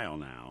a while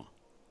now.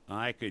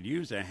 I could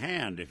use a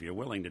hand if you're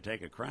willing to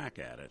take a crack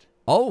at it.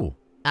 Oh.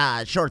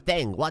 Sure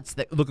thing. What's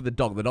the... Look at the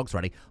dog. The dog's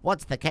ready.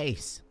 What's the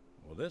case?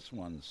 Well, this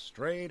one's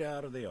straight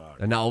out of the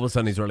article. And now all of a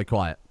sudden he's really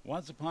quiet.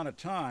 Once upon a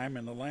time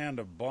in the land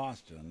of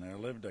Boston, there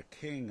lived a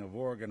king of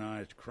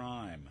organized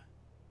crime.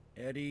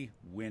 Eddie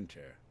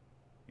Winter.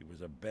 He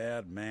was a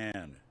bad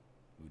man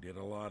who did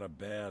a lot of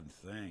bad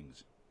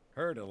things,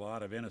 hurt a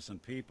lot of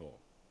innocent people.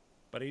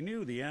 But he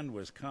knew the end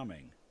was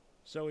coming,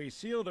 so he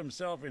sealed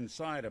himself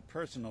inside a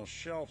personal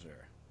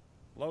shelter,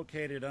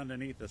 located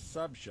underneath the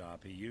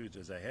sub-shop he used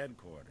as a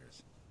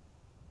headquarters.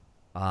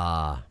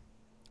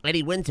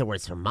 Eddie Winter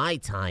was from my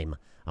time.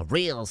 A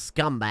real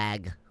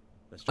scumbag.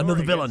 The story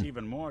Another villain. gets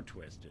even more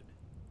twisted.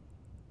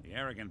 The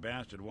arrogant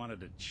bastard wanted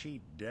to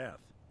cheat death,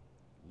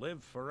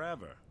 live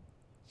forever,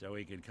 so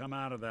he could come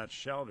out of that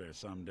shelter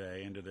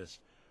someday into this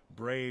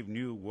brave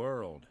new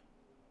world.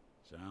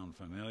 Sound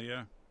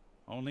familiar?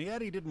 Only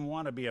Eddie didn't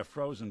want to be a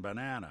frozen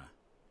banana.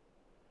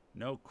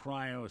 No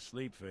cryo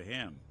sleep for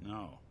him,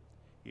 no.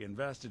 He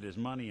invested his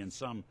money in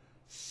some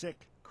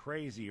sick,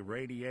 crazy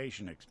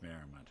radiation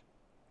experiment.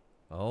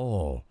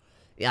 Oh.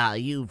 Yeah,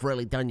 you've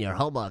really done your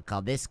homework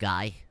on this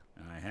guy.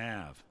 I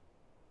have.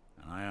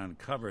 And I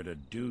uncovered a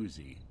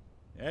doozy.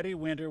 Eddie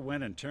Winter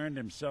went and turned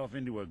himself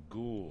into a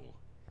ghoul,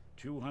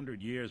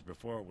 200 years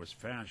before it was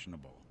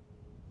fashionable.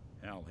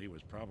 Hell, he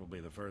was probably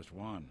the first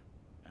one.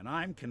 And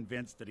I'm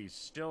convinced that he's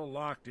still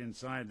locked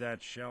inside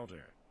that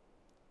shelter.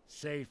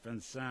 Safe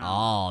and sound.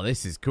 Oh,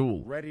 this is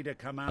cool. Ready to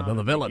come out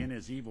Another and villain. begin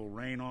his evil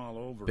reign all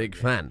over Big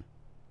again. fan.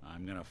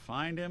 I'm gonna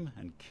find him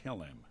and kill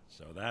him,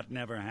 so that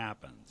never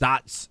happens.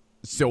 That's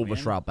Silver in?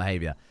 Shroud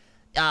behavior.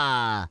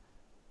 All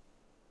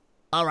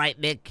right,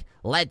 Nick.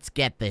 Let's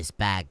get this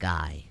bad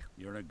guy.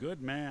 You're a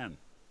good man.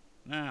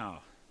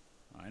 Now,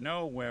 I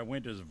know where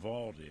Winter's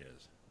vault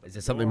is. Is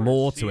there something Door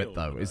more to it, sealed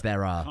though? with Is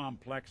there a...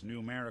 complex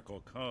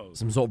numerical code?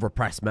 some sort of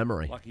repressed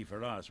memory? Lucky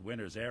for us,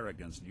 Winter's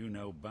arrogance knew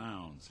no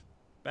bounds.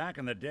 Back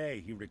in the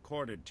day, he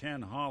recorded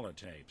 10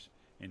 holotapes,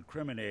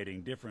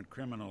 incriminating different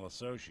criminal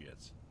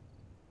associates.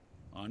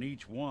 On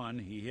each one,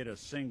 he hit a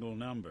single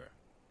number.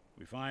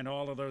 We find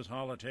all of those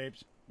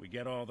holotapes, we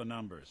get all the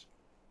numbers.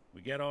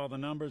 We get all the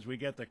numbers, we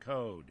get the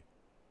code.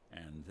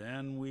 And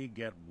then we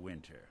get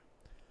Winter.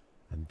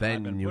 And then you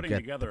I've been putting get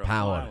together the a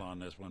power. file on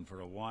this one for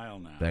a while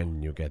now.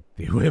 Then you get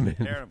the women.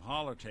 A pair of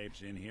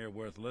holotapes in here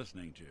worth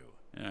listening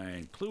to,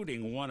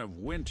 including one of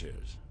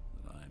Winter's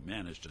that I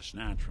managed to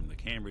snatch from the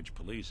Cambridge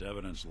Police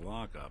Evidence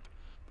lockup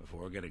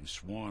before getting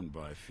swarmed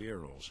by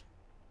ferals.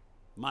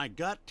 My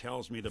gut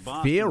tells me the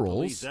Boston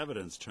Police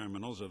Evidence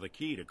terminals are the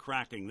key to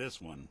cracking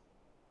this one.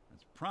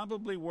 It's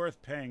probably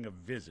worth paying a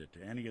visit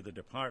to any of the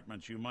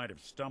departments you might have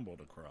stumbled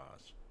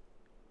across.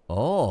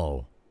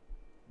 Oh.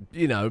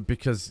 You know,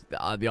 because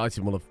the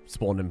item will have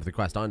spawned in for the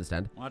quest, I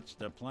understand. What's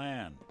the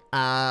plan?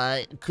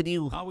 Could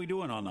you... How we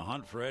doing on the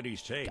hunt for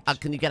Eddie's tapes?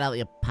 can you get out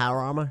your power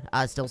armor?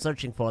 Still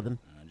searching for them.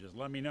 Just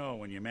let me know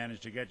when you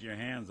manage to get your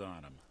hands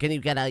on them. Can you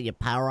get out your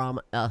power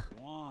armor, Come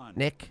on.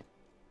 Nick?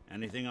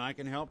 Anything I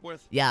can help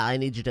with? Yeah, I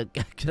need you to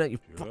get out your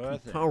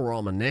fucking power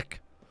armor, Nick.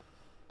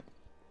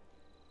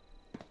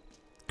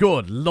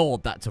 Good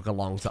lord, that took a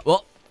long time.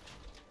 Oh.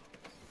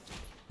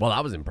 Well,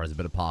 that was impressive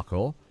bit of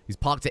parkour. He's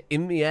parked it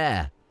in the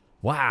air.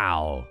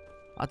 Wow.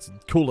 That's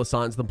cooler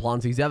science than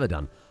Planty's ever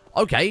done.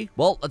 Okay,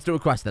 well, let's do a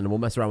quest then, and we'll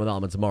mess around with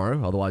armor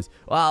tomorrow. Otherwise,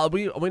 well, are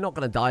we not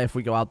going to die if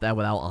we go out there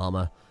without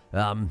armor?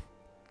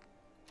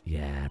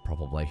 Yeah,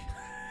 probably.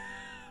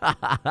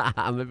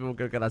 Maybe we'll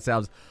go get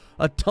ourselves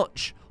a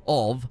touch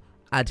of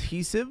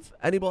adhesive.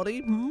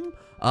 Anybody?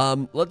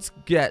 Let's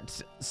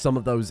get some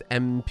of those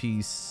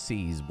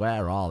NPCs.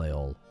 Where are they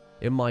all?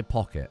 In my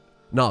pocket.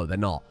 No, they're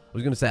not. I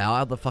was going to say,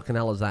 how the fucking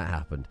hell has that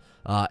happened?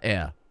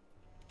 Air.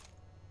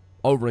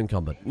 Over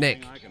encumbered.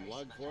 Nick. I can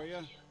lug for you?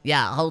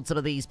 Yeah, hold some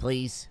of these,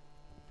 please.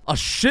 A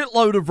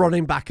shitload of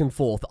running back and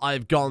forth.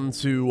 I've gone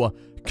to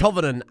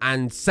Covenant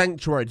and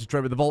Sanctuary to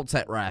trade with the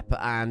Vault-Tec rep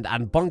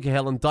and Bunker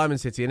Hill and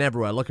Diamond City and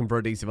everywhere looking for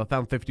adhesive. I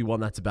found 51,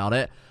 that's about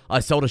it.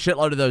 I sold a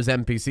shitload of those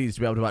NPCs to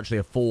be able to actually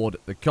afford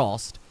the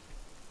cost.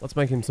 Let's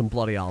make him some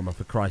bloody armor,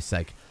 for Christ's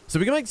sake. So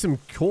we can make some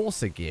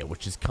Corsair gear,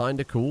 which is kind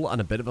of cool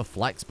and a bit of a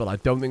flex, but I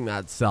don't think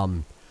that's, I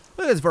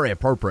think it's very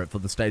appropriate for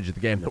the stage of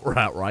the game that we're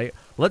at, right?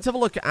 Let's have a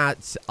look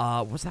at,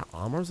 what's that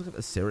armor? I was looking at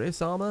the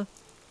serious armor.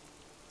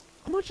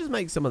 I might just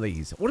make some of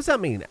these. What does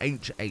that mean,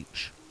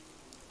 HH?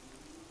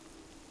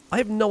 I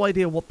have no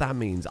idea what that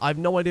means. I have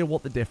no idea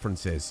what the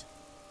difference is.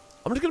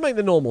 I'm just going to make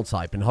the normal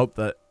type and hope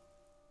that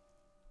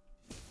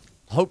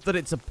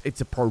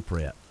it's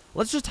appropriate.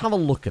 Let's just have a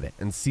look at it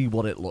and see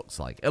what it looks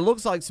like. It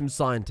looks like some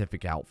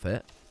scientific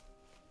outfit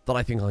that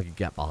I think I could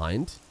get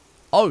behind.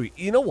 Oh,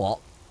 you know what?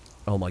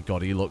 Oh my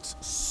god, he looks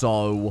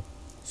so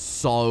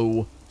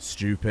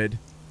stupid.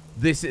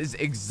 This is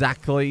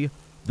exactly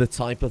the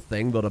type of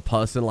thing that a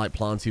person like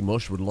Planty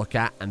Mush would look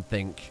at and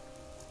think,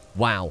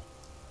 wow,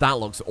 that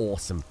looks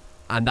awesome.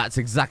 And that's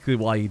exactly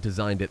why he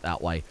designed it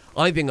that way.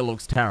 I think it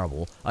looks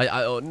terrible. I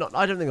don't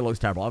think it looks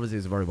terrible. Obviously,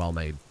 it's a very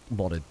well-made,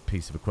 modded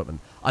piece of equipment.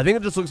 I think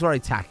it just looks very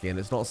tacky, and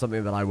it's not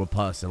something that I would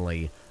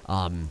personally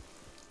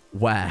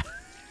wear.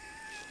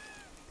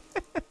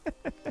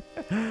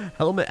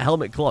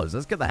 Helmet closed.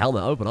 Let's get the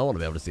helmet open. I want to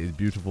be able to see his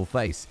beautiful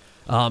face.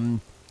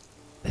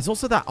 There's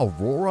also that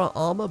Aurora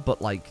armor,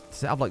 but like,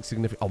 does it have like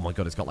significant... Oh my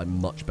god, it's got like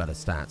much better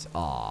stats.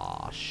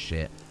 Ah,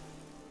 shit.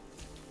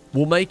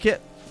 We'll make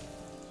it.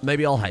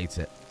 Maybe I'll hate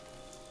it.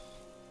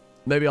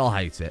 Maybe I'll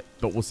hate it,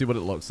 but we'll see what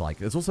it looks like.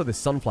 There's also this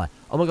sunflare.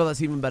 Oh my god,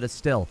 that's even better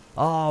still.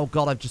 Oh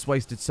god, I've just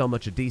wasted so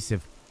much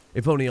adhesive.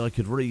 If only I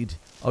could read.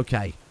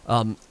 Okay,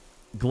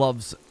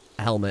 gloves,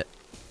 helmet,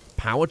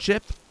 power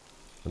chip.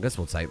 I guess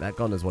we'll take that.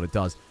 God knows what it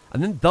does.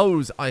 And then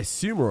those, I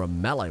assume, are a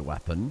melee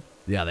weapon.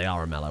 Yeah, they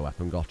are a melee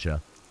weapon.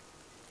 Gotcha.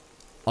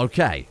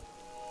 Okay.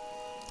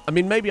 I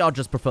mean, maybe I'll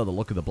just prefer the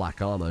look of the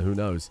black armor. Who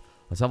knows?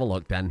 Let's have a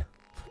look then.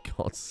 For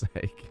God's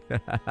sake.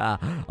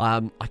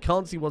 I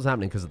can't see what's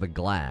happening because of the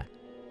glare.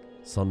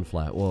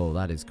 Sunflare. Whoa,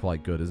 that is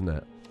quite good, isn't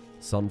it?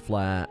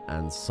 Sunflare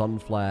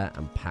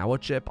and power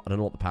chip. I don't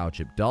know what the power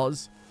chip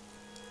does.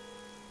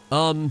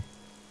 I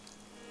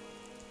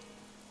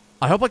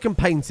hope I can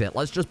paint it.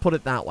 Let's just put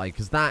it that way,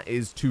 because that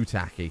is too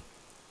tacky.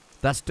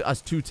 That's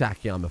too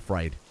tacky, I'm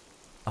afraid.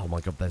 Oh my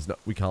god, there's no...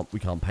 We can't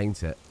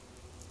paint it.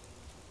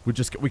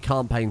 We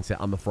can't paint it,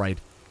 I'm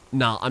afraid.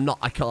 Nah,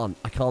 I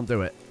can't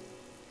do it.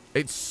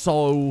 It's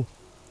so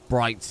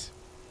bright.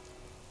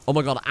 Oh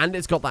my god, and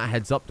it's got that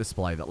heads-up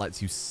display that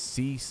lets you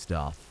see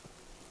stuff.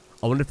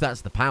 I wonder if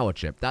that's the power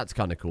chip. That's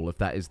kind of cool if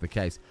that is the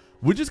case.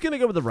 We're just going to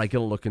go with the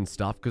regular-looking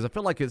stuff, because I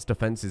feel like its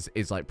defense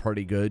is like,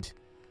 pretty good.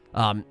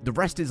 The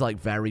rest is, like,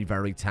 very,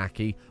 very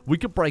tacky. We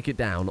could break it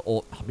down,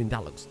 or... I mean,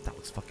 that looks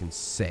fucking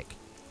sick.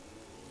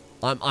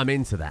 I'm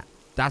into that.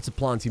 That's a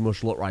Planty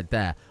Mush look right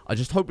there. I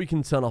just hope we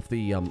can turn off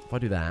the, if I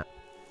do that...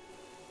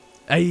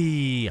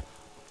 Hey!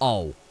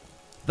 Oh.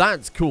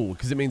 That's cool,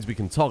 because it means we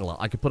can toggle it.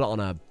 I could put it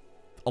on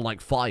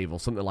like 5 or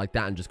something like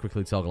that and just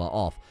quickly toggle it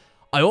off.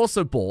 I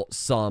also bought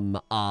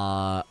some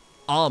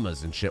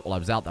armors and shit while I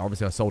was out there.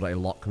 Obviously, I sold it a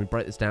lot. Can we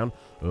break this down?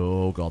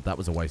 Oh, God. That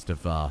was a waste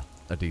of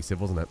adhesive,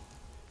 wasn't it?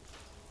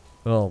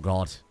 Oh,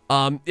 God.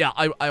 Yeah,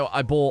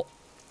 I bought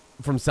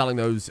from selling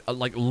those,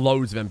 like,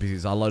 loads of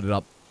NPCs. I loaded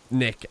up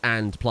Nick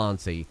and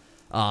Planty.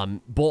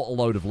 Bought a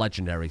load of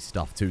legendary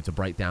stuff, too, to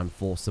break down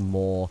for some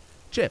more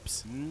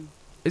chips.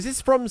 Is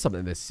this from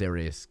something this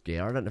serious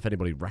gear? I don't know if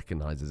anybody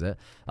recognizes it.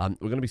 We're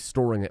going to be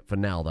storing it for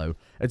now, though.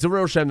 It's a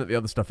real shame that the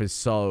other stuff is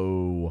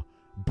so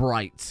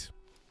bright.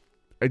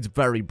 It's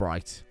very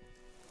bright.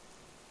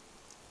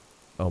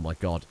 Oh, my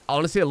God.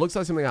 Honestly, it looks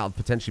like something out of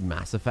potentially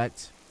Mass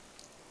Effect.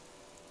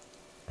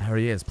 There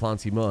he is,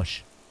 Planty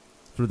Mush.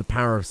 Through the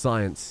power of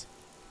science.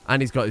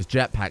 And he's got his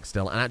jetpack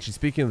still. And actually,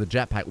 speaking of the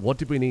jetpack, what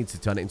did we need to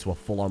turn it into a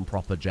full-on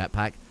proper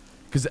jetpack?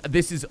 Because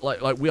this is,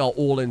 like, we are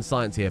all in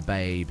science here,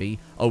 baby.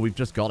 Oh, we've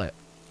just got it.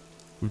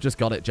 We've just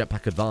got it.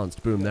 Jetpack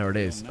advanced. Boom, there it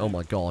is. Oh,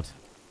 my God.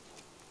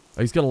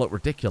 Oh, he's going to look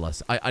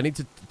ridiculous. I need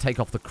to take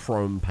off the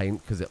chrome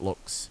paint because it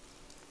looks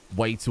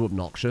way too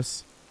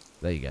obnoxious.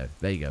 There you go.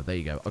 There you go. There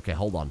you go. Okay,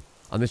 hold on.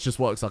 And this just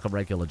works like a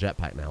regular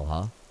jetpack now,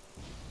 huh?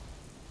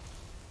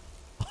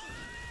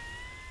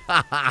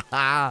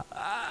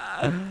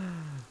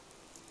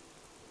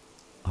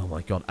 Oh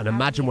my God! And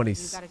imagine when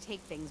he's take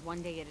things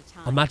one day at a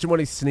time. Imagine when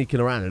he's sneaking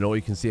around and all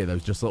you can see are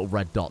those just little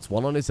red dots.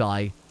 One on his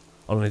eye,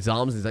 one on his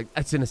arms. He's like,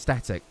 it's an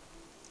aesthetic.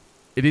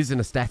 It is an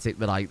aesthetic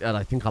that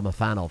I think I'm a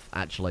fan of,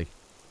 actually.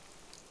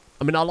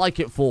 I mean, I like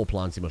it for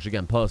Planty Mush.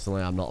 Again,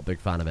 personally, I'm not a big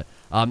fan of it.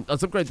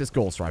 Let's upgrade this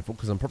Gauss rifle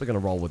because I'm probably going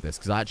to roll with this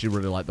because I actually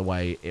really like the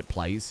way it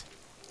plays.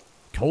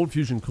 Cold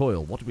fusion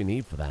coil. What do we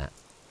need for that?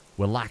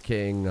 We're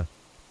lacking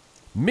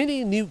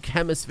mini nuke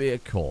hemisphere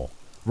core.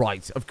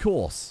 Right, of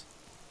course.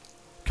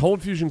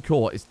 Cold fusion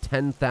core is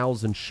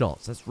 10,000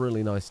 shots. That's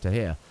really nice to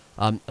hear.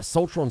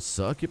 Assaultron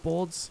circuit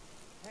boards.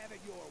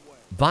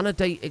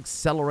 Vanadate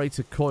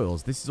accelerator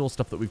coils. This is all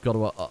stuff that we've got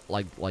to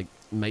like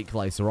make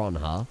later on,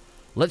 huh?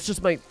 Let's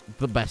just make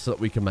the best that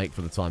we can make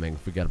for the timing.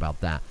 Forget about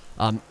that.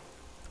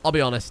 I'll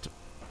be honest.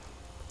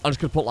 I'm just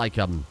gonna put like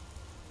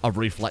a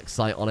reflex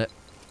sight on it.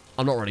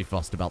 I'm not really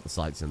fussed about the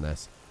sights in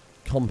this.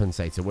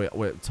 Compensator.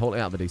 We're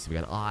totally out of adhesive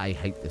again. I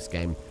hate this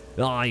game.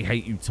 I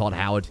hate you, Todd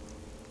Howard.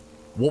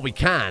 What we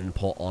can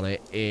put on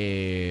it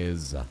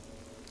is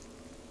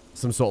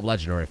some sort of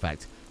legendary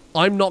effect.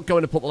 I'm not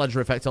going to put the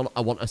legendary effect on.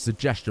 I want a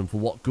suggestion for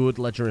what good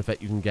legendary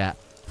effect you can get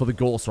for the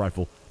Gauss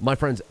rifle. My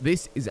friends,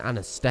 this is an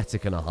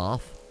aesthetic and a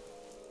half.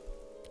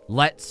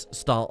 Let's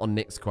start on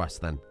Nick's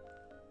quest then.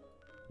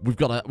 We've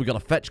got a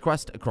fetch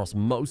quest across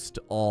most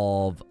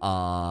of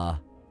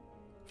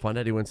Find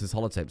Eddie Winter's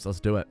holotapes. Let's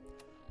do it.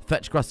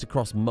 Fetch quest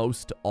across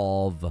most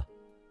of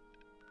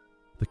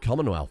the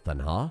Commonwealth then,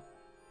 huh?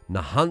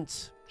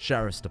 Nahant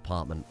Sheriff's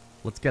Department.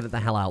 Let's get it the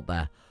hell out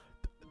there.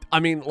 I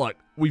mean, look,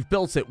 we've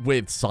built it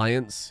with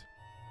science.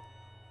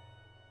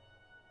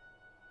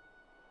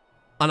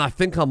 And I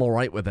think I'm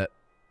alright with it.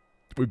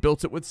 We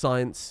built it with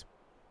science.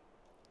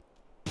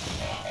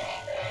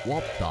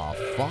 What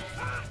the fuck?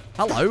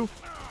 Hello?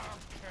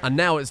 And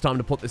now it's time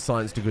to put this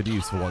science to good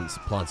use for once,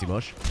 Planty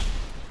Mush.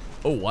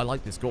 Oh, I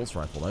like this Gauss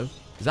rifle, though.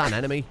 Is that an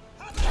enemy?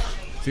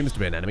 Seems to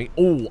be an enemy.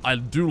 Oh, I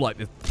do like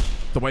this,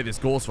 the way this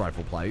Gauss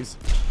rifle plays.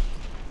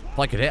 If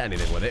I could hit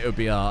anything with it, it would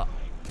be a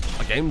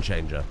game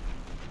changer.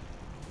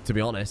 To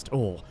be honest.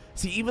 Oh,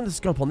 see, even the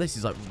scope on this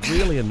is like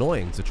really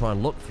annoying to try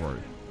and look through.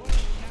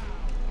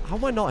 How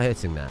am I not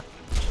hitting that?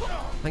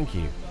 Thank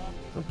you.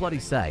 What bloody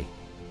say?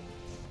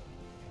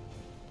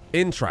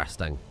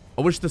 Interesting.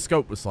 I wish the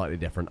scope was slightly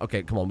different.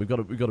 Okay, come on, we've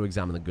got to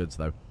examine the goods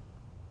though.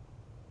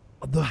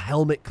 The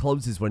helmet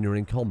closes when you're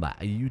in combat.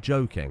 Are you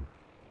joking?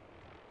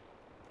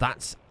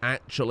 That's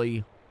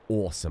actually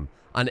awesome.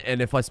 And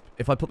if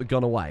I put the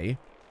gun away,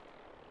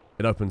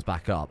 it opens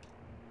back up.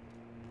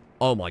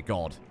 Oh my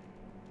God.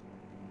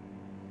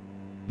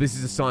 This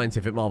is a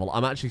scientific marvel.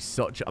 I'm actually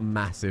such a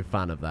massive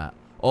fan of that.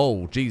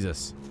 Oh,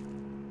 Jesus.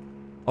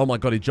 Oh my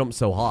God, he jumped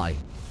so high.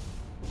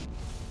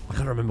 I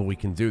gotta remember we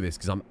can do this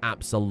because I'm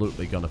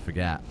absolutely gonna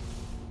forget.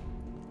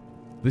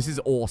 This is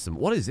awesome.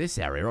 What is this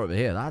area over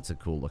here? That's a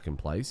cool looking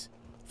place.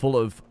 Full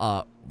of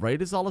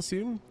raiders, I'll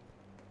assume.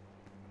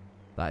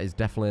 That is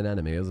definitely an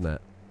enemy, isn't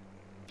it?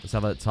 Let's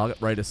have a target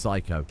raider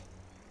psycho.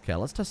 Okay,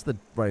 let's test the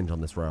range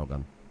on this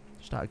railgun.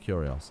 Just out of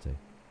curiosity.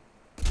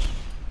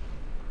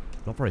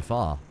 Not very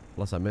far.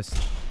 Unless I missed.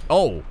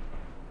 Oh!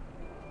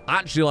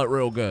 Actually, like,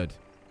 real good.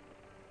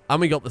 And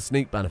we got the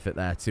sneak benefit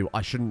there, too.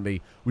 We shouldn't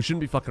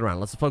be fucking around.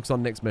 Let's focus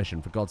on Nick's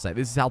mission, for God's sake.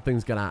 This is how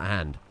things get out of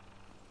hand.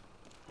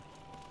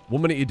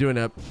 1 minute you're doing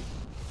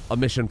a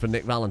mission for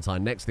Nick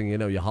Valentine. Next thing you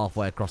know, you're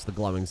halfway across the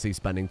glowing sea,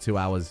 spending 2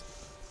 hours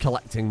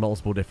collecting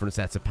multiple different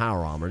sets of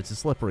power armor. It's a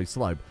slippery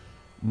slope.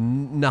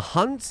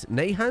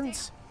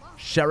 Nahant?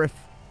 Sheriff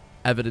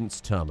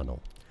Evidence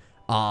Terminal.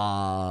 What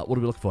are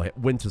we looking for here?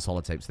 Winter's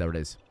holotapes. There it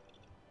is.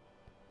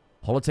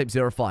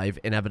 Holotape 05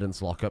 in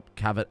evidence lockup.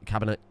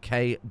 Cabinet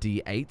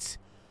KD8.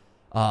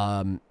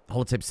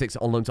 Holotape 6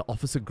 on loan to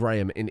Officer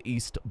Graham in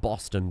East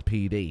Boston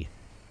PD.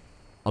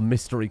 A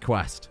mystery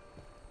quest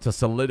to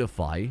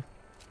solidify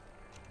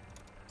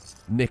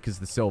Nick as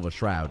the Silver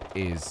Shroud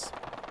is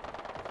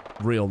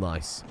real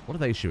nice. What are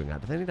they shooting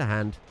at? Do they need a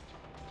hand?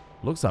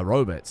 Looks like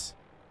robots.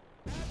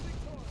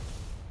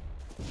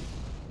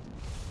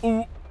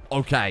 Ooh,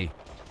 okay.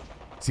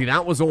 See,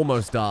 that was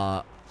almost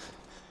a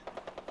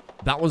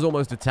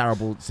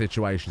terrible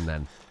situation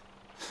then.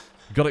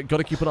 Got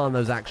to keep an eye on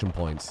those action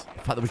points.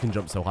 The fact that we can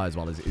jump so high as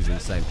well is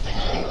insane.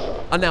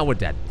 And now we're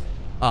dead.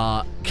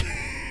 I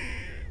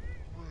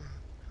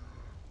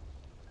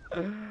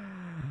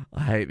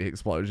hate the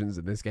explosions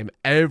in this game.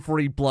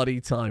 Every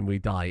bloody time we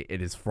die,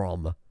 it is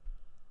from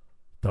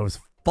those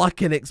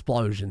fucking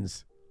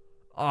explosions.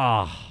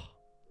 Ah.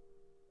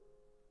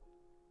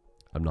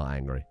 I'm not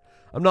angry.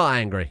 I'm not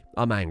angry.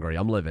 I'm angry.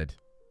 I'm livid.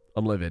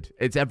 I'm livid.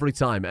 It's every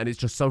time, and it's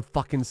just so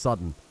fucking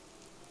sudden.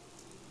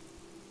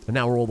 And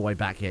now we're all the way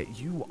back here.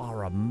 You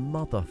are a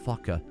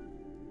motherfucker.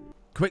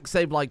 Quick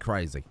save like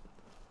crazy.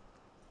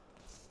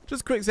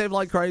 Just quick save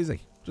like crazy.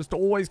 Just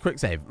always quick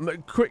save.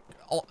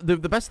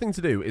 The best thing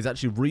to do is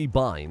actually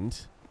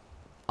rebind,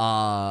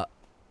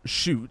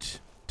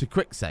 shoot to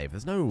quick save.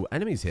 There's no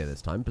enemies here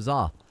this time.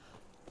 Bizarre.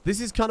 This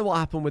is kind of what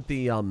happened with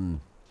the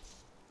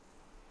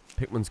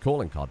Pikmin's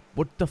calling card.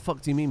 What the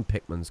fuck do you mean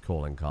Pikmin's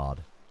calling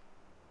card?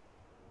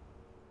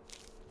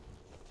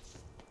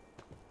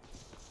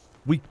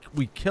 We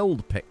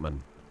killed Pikmin.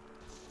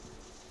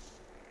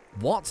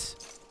 What?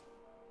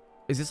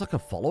 Is this like a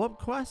follow-up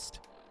quest?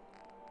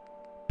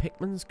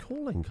 Pikmin's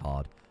calling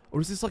card?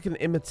 Or is this like an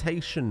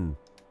imitation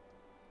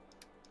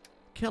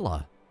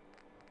killer?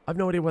 I have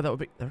no idea where that would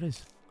be. There it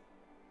is.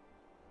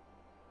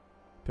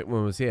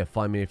 Pikmin was here.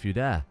 Find me if you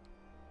dare.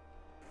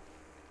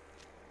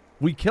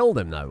 We killed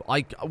him, though.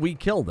 We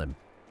killed him.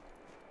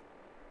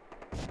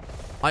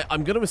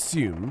 I'm going to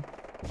assume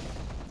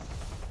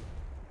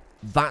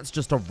that's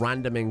just a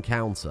random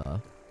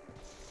encounter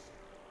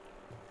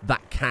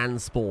that can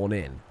spawn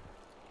in.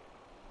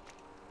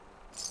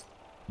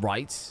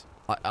 Right?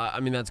 I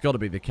mean, that's got to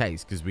be the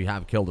case, because we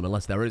have killed him,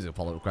 unless there is a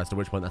follow-up quest, at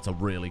which point that's a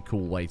really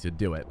cool way to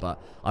do it.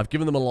 But I've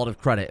given them a lot of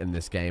credit in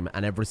this game,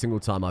 and every single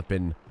time I've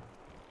been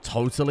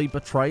totally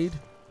betrayed.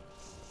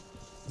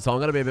 So I'm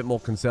going to be a bit more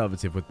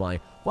conservative with my,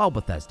 well,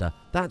 Bethesda,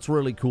 that's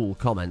really cool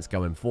comments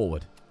going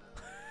forward.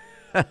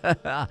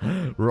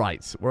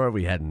 Right, where are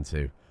we heading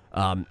to?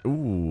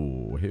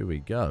 Ooh, here we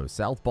go.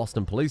 South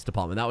Boston Police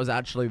Department. That was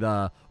actually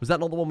the... Was that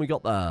not the one we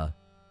got the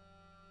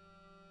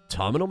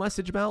terminal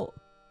message about?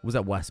 Was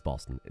that West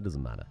Boston? It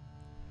doesn't matter.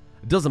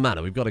 It doesn't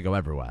matter. We've got to go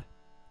everywhere.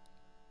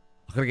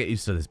 I've got to get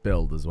used to this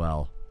build as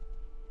well.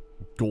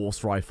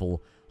 Gauss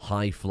rifle,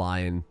 high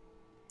flying,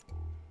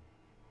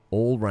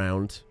 all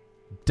round,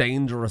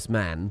 dangerous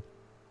man,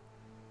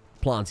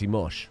 Planty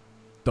Mush.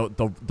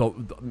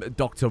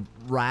 Dr.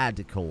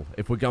 Radical,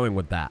 if we're going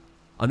with that.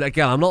 And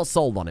again, I'm not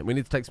sold on it. We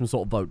need to take some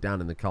sort of vote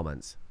down in the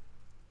comments.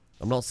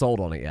 I'm not sold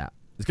on it yet.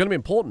 It's going to be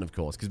important, of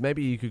course, because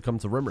maybe you could come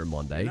to Rimrim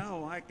one day.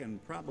 No, I can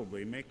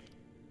probably make...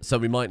 So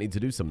we might need to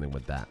do something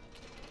with that.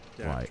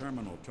 Right.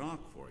 Terminal talk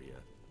for you.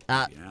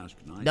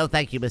 No,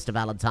 thank you, Mr.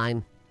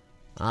 Valentine.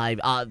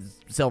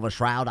 Silver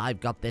Shroud,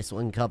 I've got this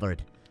one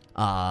covered.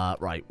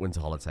 Right, Winter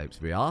Holotapes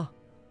we are.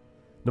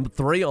 Number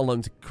 3, on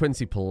loan to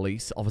Quincy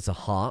Police, Officer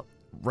Hart.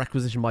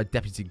 Requisitioned by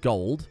Deputy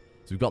Gold.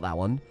 So we've got that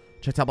one.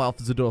 Checked out by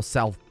Officer Door,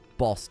 South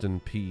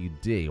Boston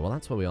PD. Well,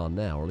 that's where we are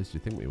now, or at least you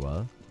think we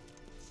were.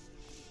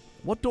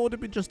 What door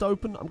did we just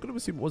open? I'm going to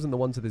assume it wasn't the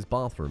one to this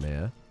bathroom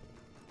here.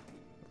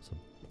 So,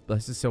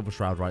 this is Silver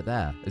Shroud right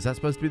there. Is that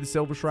supposed to be the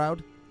Silver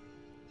Shroud?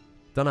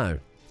 Don't know.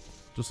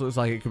 Just looks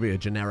like it could be a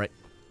generic,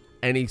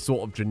 any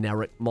sort of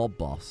generic mob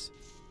boss.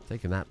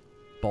 Taking that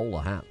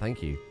bowler hat,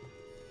 thank you.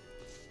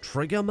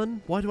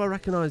 Triggerman? Why do I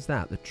recognize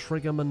that? The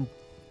Triggerman.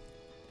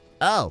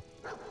 Oh.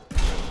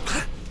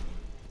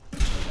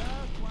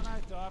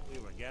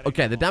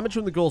 Okay, the damage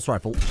from the Gauss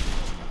rifle,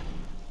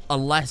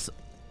 unless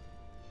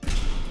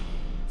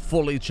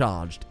fully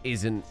charged,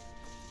 isn't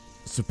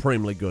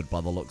supremely good by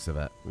the looks of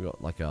it. We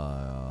got like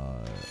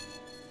a...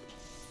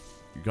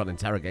 You got an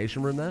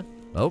interrogation room there?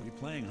 Oh.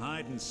 Playing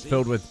hide and seek.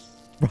 Filled with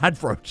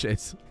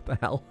radroaches. What the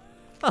hell?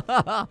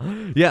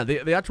 Yeah,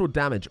 the actual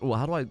damage. Oh,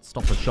 how do I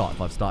stop a shot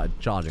if I've started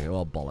charging it?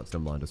 Oh, bollocks,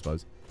 never mind, I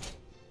suppose.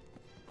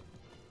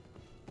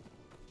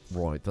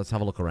 Right, let's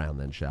have a look around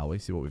then, shall we?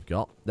 See what we've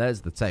got.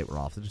 There's the tape we're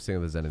after. Just seeing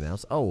if there's anything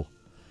else. Oh,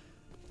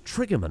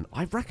 Triggerman.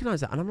 I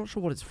recognize that, and I'm not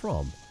sure what it's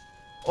from.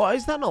 Oh,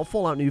 is that not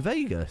Fallout New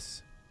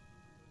Vegas?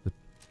 The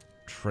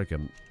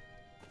Triggerman.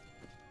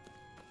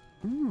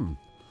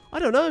 I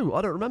don't know.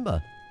 I don't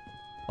remember.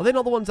 Are they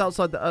not the ones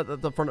outside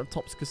the front of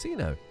Top's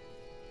Casino?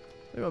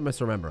 Maybe I'm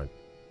misremembering.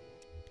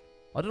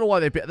 I don't know why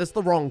they... That's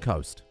the wrong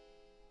coast.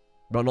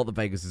 Well, not that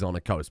Vegas is on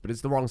a coast, but it's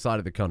the wrong side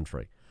of the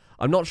country.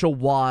 I'm not sure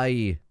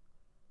why...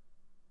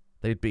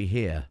 they'd be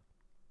here.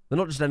 They're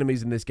not just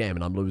enemies in this game,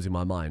 and I'm losing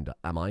my mind,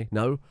 am I?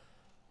 No?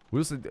 We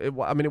also,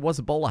 I mean, it was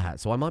a bowler hat,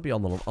 so I might be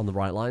on the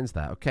right lines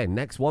there. Okay,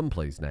 next one,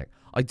 please, Nick.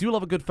 I do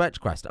love a good fetch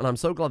quest, and I'm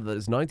so glad that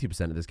it's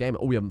 90% of this game.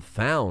 Oh, we haven't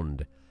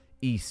found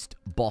East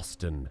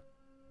Boston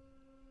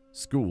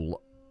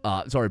School.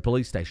 Sorry,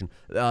 police station.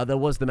 There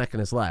was the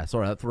Mechanist Lair.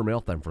 Sorry, that threw me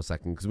off then for a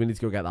second, because we need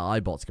to go get that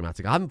iBot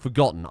schematic. I haven't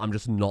forgotten. I'm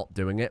just not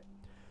doing it.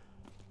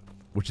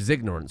 Which is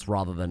ignorance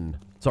rather than...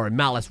 Sorry,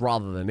 malice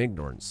rather than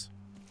ignorance.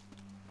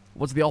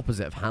 What's the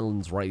opposite of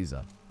Hanlon's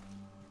razor?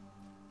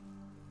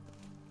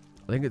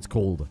 I think it's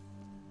called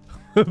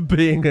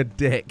Being a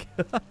dick.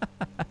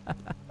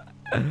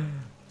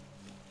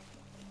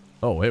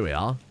 Oh, here we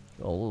are.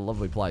 Oh,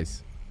 lovely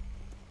place.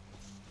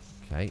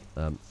 Okay,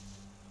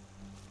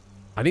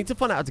 I need to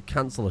find out how to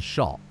cancel a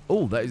shot.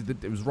 Oh,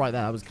 it was right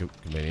there. That was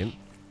convenient.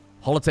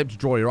 Holotape to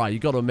draw your eye. You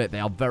got to admit, they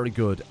are very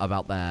good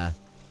about their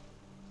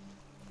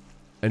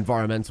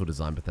environmental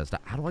design, Bethesda.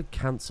 How do I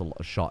cancel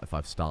a shot if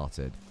I've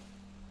started?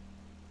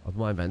 Of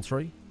my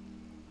inventory?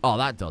 Oh,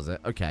 that does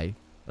it. Okay.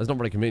 That's not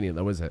very convenient,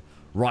 though, is it?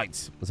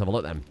 Right. Let's have a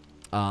look, then.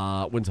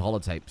 Winter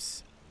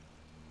holotapes.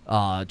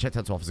 Checked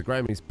out to Officer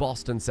Graham. He's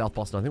Boston, South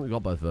Boston. I think we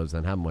got both of those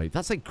then, haven't we?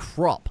 That's a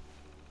crop.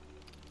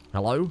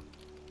 Hello?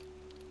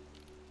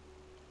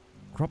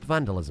 Crop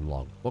vandalism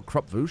log. What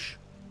crop, Voosh?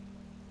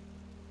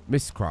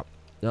 Miss crop.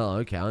 Oh,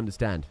 okay, I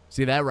understand.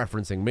 See, they're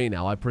referencing me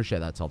now. I appreciate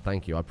that, Todd.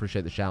 Thank you. I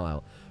appreciate the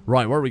shout-out.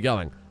 Right, where are we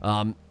going?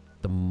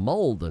 The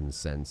Malden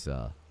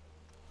sensor.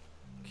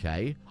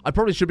 Okay. I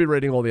probably should be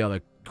reading all the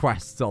other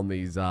quests on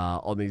these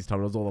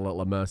tunnels, all the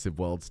little immersive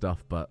world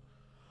stuff, but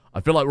I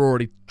feel like we're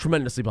already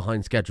tremendously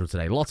behind schedule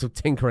today. Lots of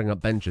tinkering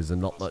up benches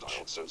and not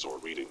much...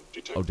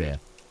 Oh, dear.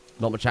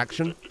 Not much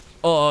action?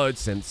 Oh,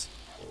 it's since.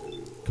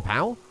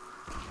 Kapow?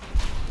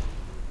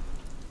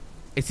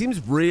 It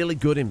seems really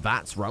good in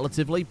VATS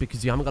relatively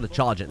because you haven't got to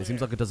charge it, and it seems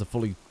like it does a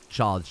fully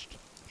charged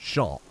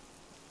shot.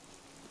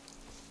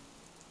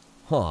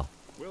 Huh.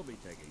 We'll be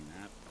taking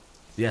that.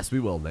 Yes, we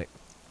will, Nick.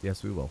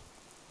 Yes, we will.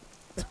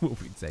 We'll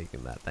be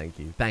taking that. Thank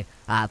you.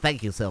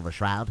 Thank you, Silver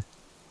Shroud.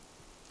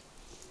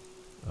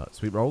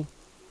 Sweet roll.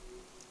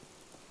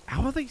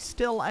 How are they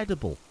still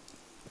edible?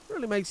 It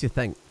really makes you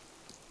think.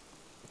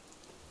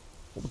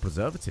 All the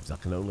preservatives, I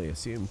can only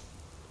assume.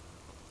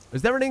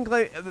 Is there an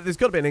in-game... There's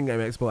got to be an in-game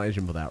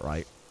explanation for that,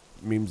 right?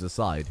 Memes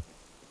aside.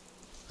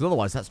 Because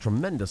otherwise, that's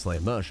tremendously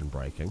immersion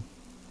breaking.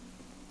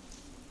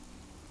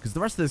 Because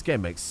the rest of this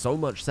game makes so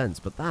much sense,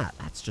 but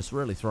that's just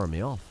really throwing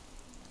me off.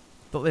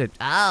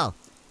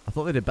 I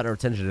thought they did better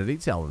attention to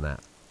detail than that.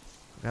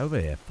 Get over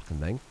here, fucking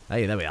thing.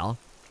 Hey, there we are.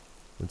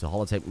 Into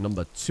holotape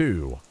number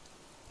 2.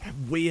 What a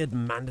weird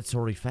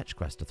mandatory fetch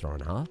quest to throw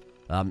in, huh?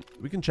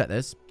 We can check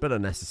this. Bit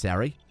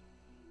unnecessary.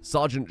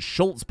 Sergeant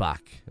Schultz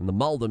back in the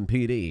Malden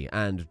PD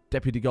and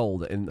Deputy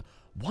Gold in...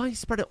 Why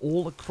spread it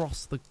all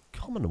across the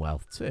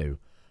Commonwealth, too?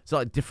 So,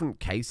 like, different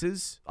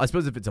cases? I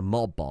suppose if it's a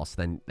mob boss,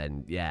 then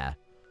yeah.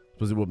 I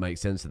suppose it would make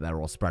sense that they're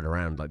all spread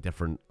around, like,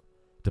 different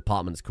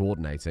departments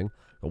coordinating.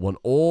 Got one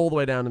all the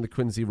way down in the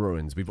Quincy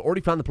Ruins. We've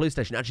already found the police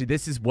station. Actually,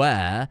 this is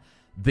where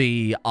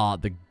the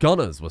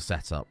gunners were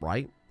set up,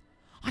 right?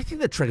 I think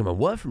the Triggermen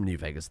were from New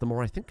Vegas the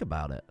more I think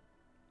about it.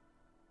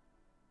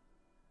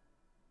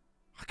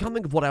 I can't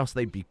think of what else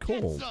they'd be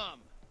called.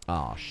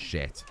 Oh,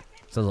 shit.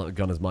 Sounds like the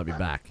gunners might be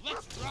back.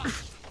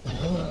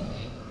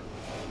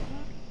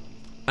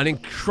 An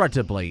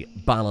incredibly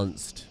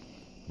balanced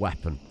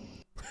weapon.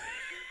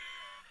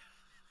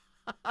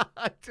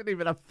 I didn't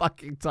even have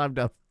fucking time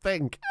to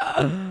think.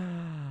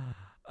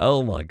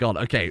 Oh, my God.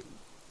 Okay.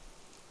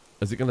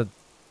 Is it going to...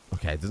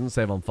 Okay, it doesn't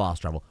save on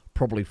fast travel.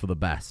 Probably for the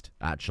best,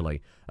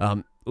 actually.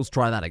 Let's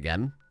try that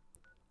again.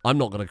 I'm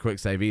not going to quick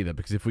save either,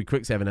 because if we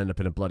quick save and end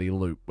up in a bloody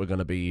loop, we're going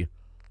to be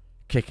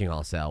kicking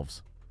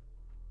ourselves.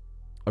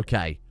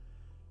 Okay.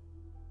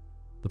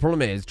 The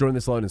problem is, during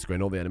this loading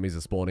screen, all the enemies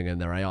are spawning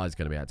and their AI is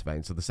going to be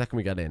activating. So the second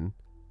we get in,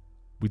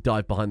 we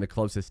dive behind the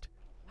closest...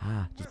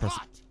 just press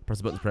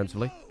the buttons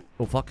preemptively.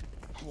 Oh, fuck.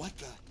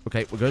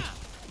 Okay, we're good.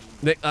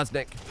 Nick, that's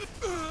Nick.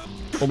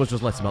 Almost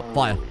just let him up.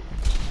 Fire.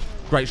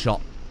 Great shot.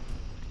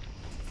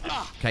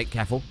 Okay,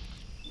 careful.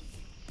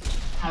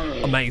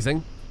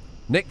 Amazing.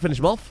 Nick, finish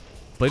him off.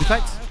 Bleed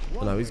effect.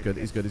 Oh, no, he's good.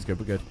 He's good. He's good.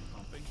 We're good.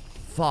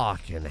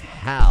 Fucking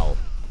hell.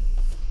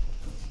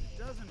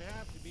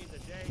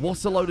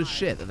 What's a load of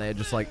shit that they're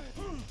just, like,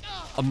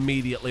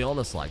 immediately on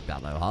us like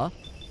that, though, huh?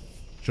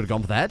 Should have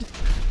gone for the head.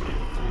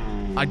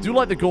 I do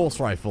like the Gauss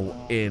rifle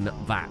in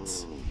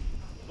VATS.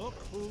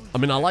 I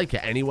mean, I like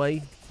it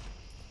anyway.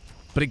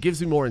 But it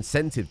gives me more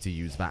incentive to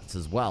use VATS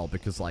as well,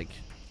 because, like,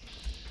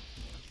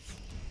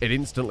 it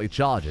instantly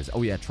charges.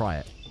 Oh, yeah, try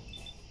it.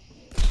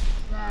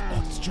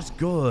 Oh, it's just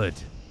good.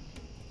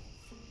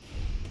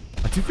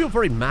 I do feel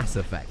very Mass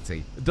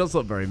Effect-y. It does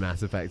look very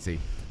Mass Effect-y.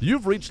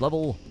 You've reached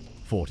level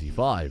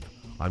 45.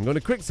 I'm going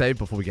to quick save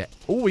before we get...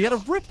 Oh, we had a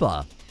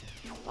Ripper.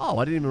 Oh,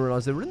 I didn't even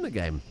realize they were in the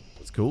game.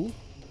 That's cool.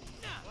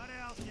 What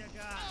else you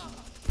got?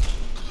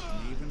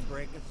 Even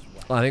break a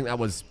sweat. I think that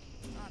was...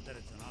 Not that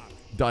it's an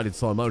option. Died in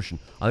slow motion.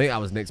 I think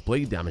that was Nick's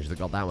bleed damage that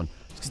got that one.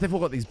 It's because they've all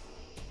got these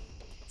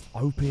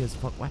OP as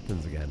fuck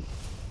weapons again.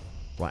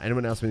 Right,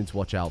 anyone else we need to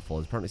watch out for?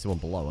 There's apparently someone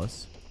below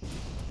us.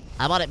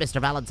 I'm on it,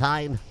 Mr.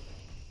 Valentine.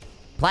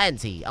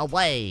 Planty,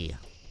 away.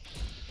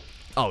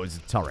 Oh, it's a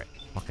turret.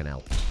 Fucking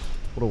hell.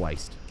 What a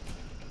waste.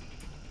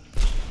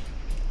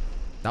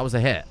 That was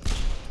a hit.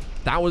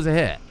 That was a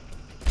hit.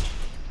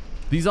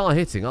 These are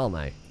hitting, aren't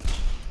they?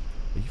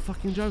 Are you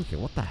fucking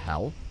joking? What the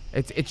hell?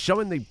 It's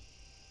showing the...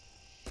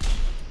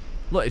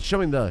 Look, it's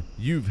showing the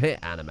you've hit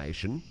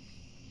animation.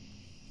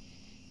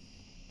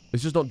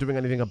 It's just not doing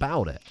anything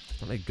about it.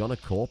 Aren't they gunner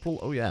corporal?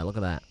 Oh, yeah, look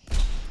at that.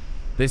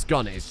 This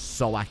gun is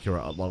so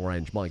accurate at long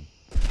range. My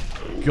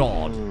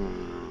God.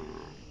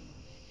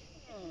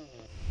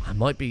 I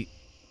might be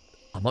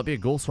a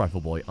Ghost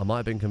Rifle boy. I might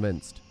have been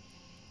convinced.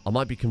 I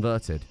might be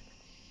converted.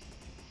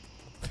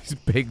 These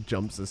big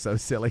jumps are so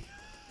silly.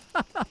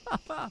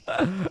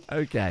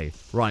 Okay.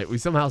 Right, we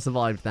somehow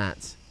survived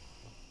that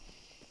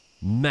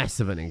mess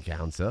of an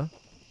encounter.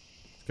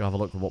 Let's go have a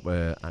look at what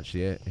we're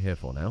actually here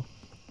for now.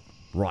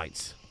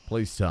 Right.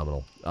 Police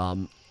terminal.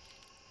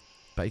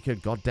 Baker,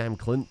 goddamn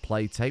Clint,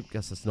 play tape.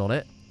 Guess that's not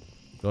it.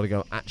 Got to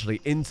go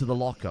actually into the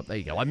lockup. There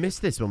you go. I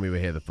missed this when we were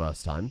here the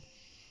first time.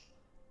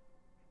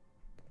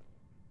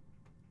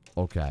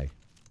 Okay.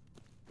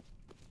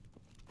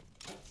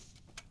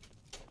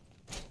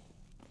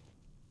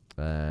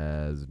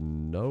 There's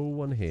no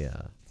one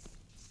here.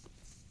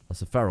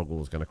 That's a feral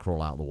ghoul is going to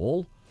crawl out of the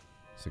wall.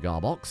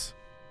 Cigar box.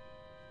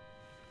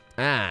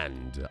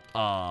 And,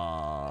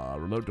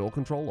 remote door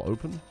control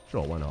open?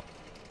 Sure, why not?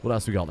 What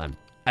else we got then?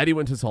 Eddie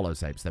Winter's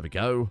holotapes. There we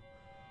go.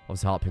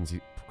 Obviously, Heart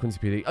Quincy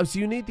PD. Oh, so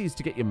you need these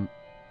to get your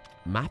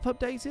map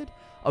updated?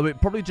 Oh,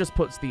 it probably just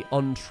puts the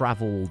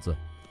untraveled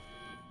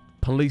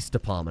police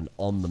department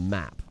on the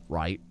map,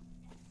 right?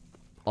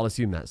 I'll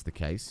assume that's the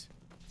case.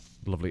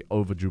 Lovely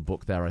overdue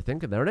book there, I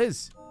think. And there it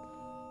is.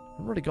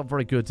 I've already got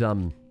very good,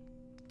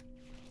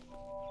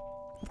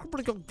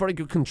 very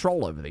good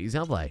control over these,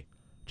 have they?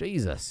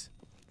 Jesus.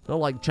 Not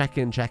like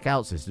check-in,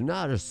 check-out system.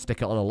 No, just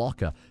stick it on a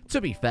locker.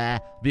 To be fair,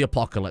 the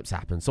apocalypse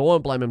happened, so I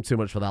won't blame him too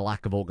much for their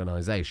lack of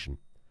organization.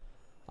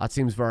 That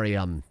seems very,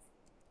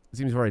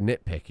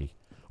 nitpicky.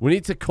 We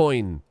need to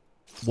coin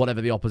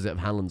whatever the opposite of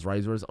Hanlon's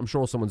razor is. I'm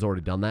sure someone's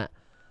already done that.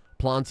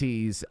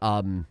 Planty's,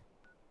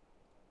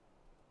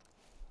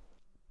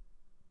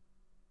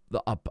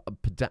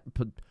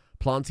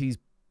 Planty's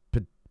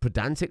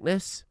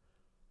pedanticness?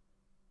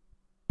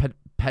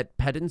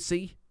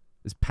 Pedancy?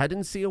 Is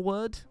pedancy a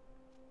word?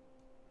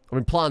 I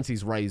mean,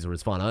 Planty's razor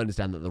is fine. I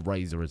understand that the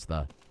razor is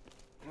the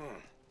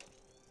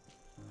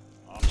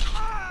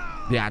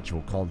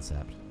actual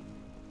concept.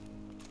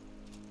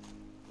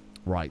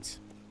 Right.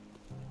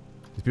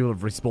 These people have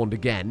respawned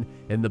again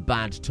in the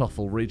Bad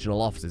Tuffle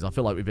regional offices. I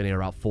feel like we've been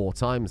here about 4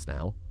 times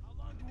now.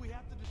 How long do we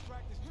have to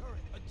distract this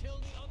turret until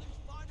the others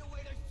find a way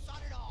to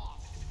shut it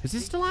off? Is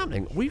this still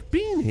happening? We've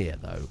been here,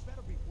 though.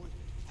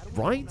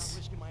 Right?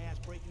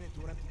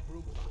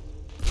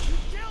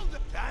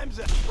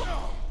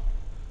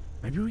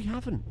 Maybe we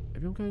haven't.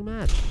 Maybe I'm going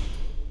mad.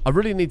 I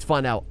really need to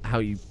find out how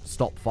you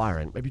stop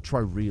firing. Maybe try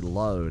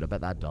reload. I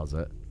bet that does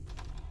it.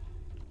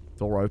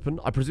 Door open.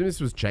 I presume this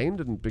was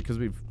chained, and because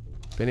we've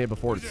been here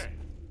before, it's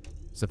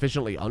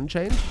sufficiently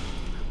unchained?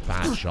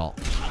 Bad shot.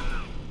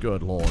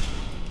 Good lord.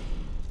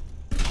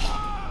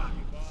 I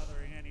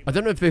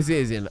don't know if this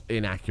is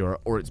inaccurate,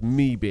 or it's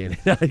me being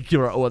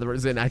inaccurate, or whether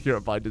it's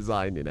inaccurate by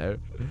design, you know?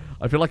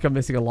 I feel like I'm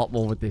missing a lot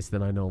more with this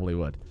than I normally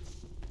would.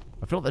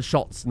 I feel like the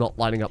shot's not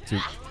lining up to...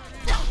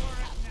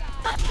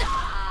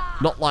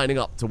 Not lining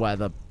up to where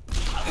the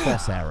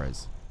crosshair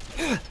is.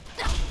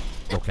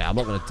 Okay, I'm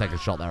not going to take a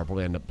shot there. I'll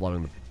probably end up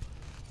blowing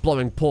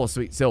poor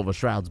sweet Silver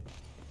Shroud's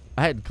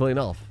head clean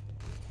off.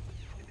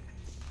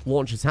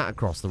 Launch his hat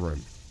across the room.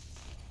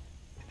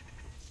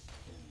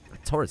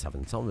 That turret's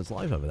having the time of his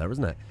life over there,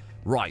 isn't it?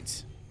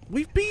 Right.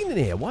 We've been in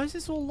here. Why is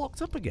this all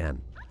locked up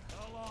again?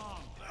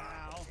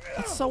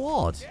 That's so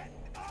odd.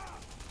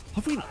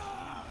 Have we...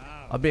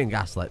 I'm being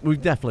gaslit.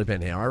 We've definitely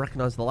been here. I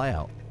recognise the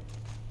layout.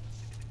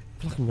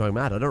 I feel like I'm going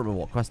mad. I don't remember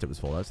what quest it was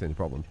for. That's the only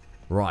problem.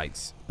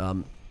 Right.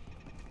 Don't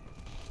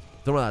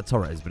know what that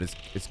turret is, but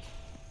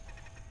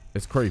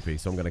it's creepy,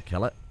 so I'm going to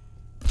kill it.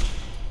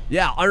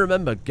 Yeah, I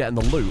remember getting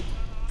the loot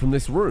from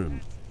this room.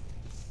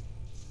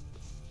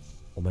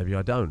 Or maybe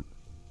I don't.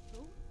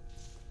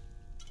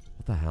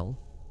 What the hell?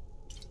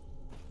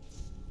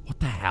 What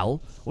the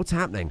hell? What's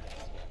happening?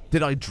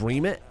 Did I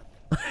dream it?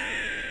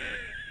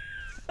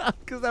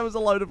 Because there was a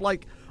load of,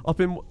 like, up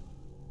in...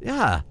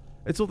 Yeah,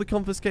 it's all the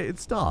confiscated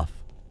stuff.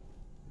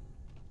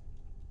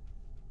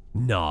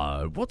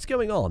 No, what's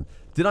going on?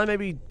 Did I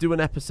maybe do an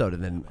episode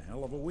and then... A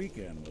hell of a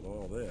weekend with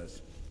all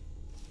this.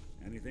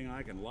 Anything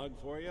I can lug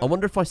for you? I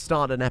wonder if I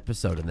started an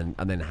episode and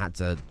then had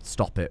to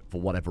stop it for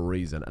whatever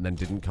reason and then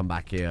didn't come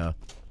back here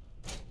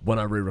when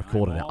I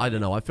re-recorded it. I don't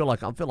know. I feel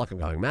like I'm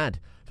going mad.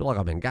 I feel like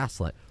I've been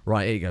gaslit.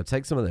 Right, here you go.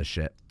 Take some of this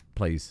shit,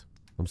 please.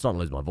 I'm starting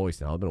to lose my voice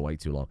now. I've been away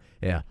too long.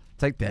 Here,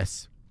 take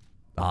this.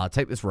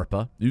 Take this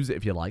Ripper. Use it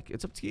if you like.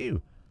 It's up to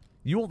you.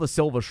 You're the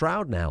Silver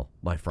Shroud now,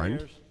 my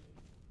friend.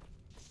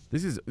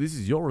 This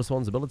is your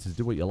responsibility to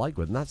do what you like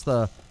with, and that's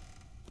the...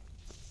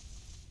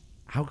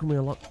 How can we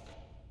unlock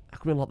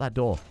that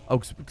door? Oh,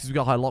 because we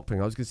got high lock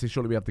ping. I was going to say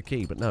surely we have the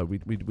key, but no, we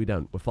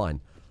don't. We're fine.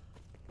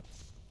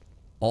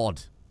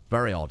 Odd.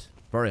 Very odd.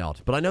 Very odd.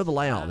 But I know the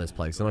layout of this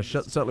place, and I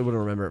certainly wouldn't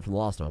remember it from the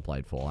last time I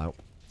played Fallout.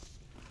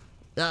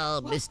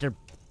 Oh, Mr.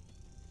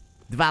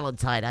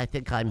 Valentine, I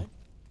think I'm...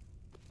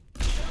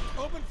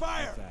 Open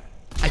fire!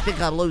 I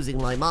think I'm losing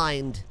my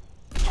mind.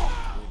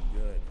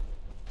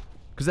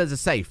 Because there's a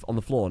safe on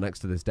the floor next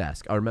to this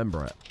desk. I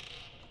remember it.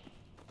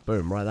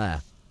 Boom, right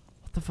there.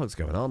 What the fuck's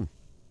going on?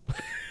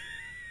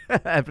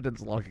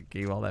 Evidence lock and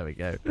key. Well, there we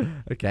go.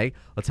 Okay,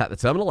 let's hack the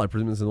terminal. I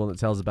presume this is the one that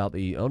tells about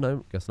the... Oh,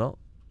 no, guess not.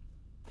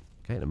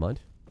 Okay, never mind.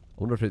 I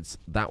wonder if it's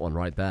that one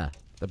right there.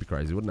 That'd be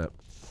crazy, wouldn't it?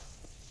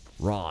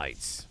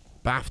 Right.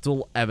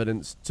 Baftal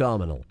Evidence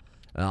Terminal.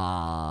 We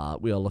are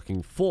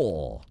looking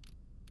for...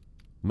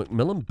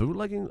 Macmillan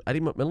bootlegging? Eddie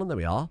Macmillan, there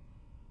we are.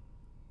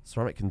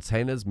 Ceramic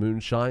containers,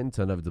 moonshine,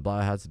 turned over to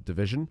biohazard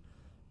division.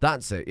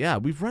 That's it. Yeah,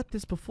 we've read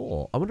this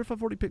before. I wonder if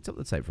I've already picked up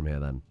the tape from here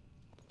then.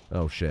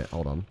 Oh, shit.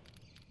 Hold on.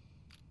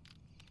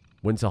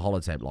 Winter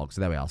holotape log.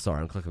 So there we are. Sorry,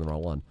 I'm clicking the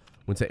wrong one.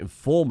 Winter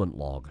informant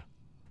log.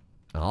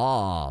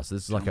 Ah, so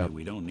this is like a...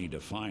 We don't need to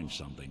find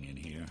something in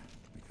here,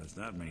 because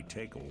that may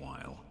take a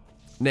while.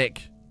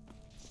 Nick,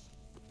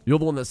 you're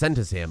the one that sent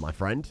us here, my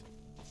friend.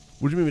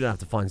 What do you mean we don't have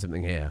to find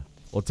something here?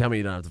 Or tell me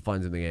you don't have to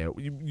find something here.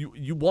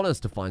 You want us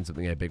to find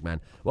something here, big man.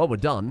 Well, we're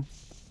done.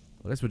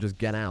 I guess we'll just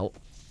get out.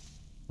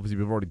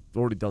 Obviously, we've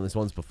already done this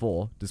once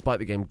before, despite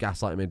the game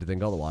gaslighting me to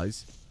think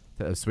otherwise.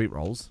 Take those sweet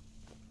rolls.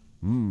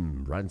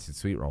 Rancid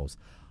sweet rolls.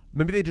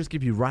 Maybe they just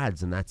give you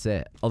rads and that's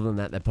it. Other than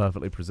that, they're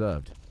perfectly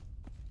preserved.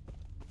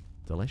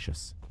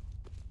 Delicious.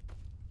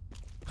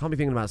 Can't be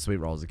thinking about sweet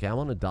rolls, okay? I'm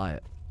on a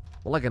diet.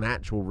 Well, like an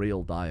actual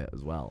real diet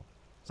as well.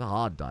 It's a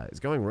hard diet. It's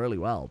going really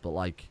well, but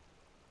like...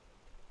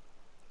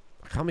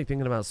 I can't be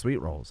thinking about sweet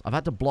rolls. I've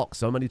had to block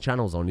so many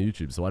channels on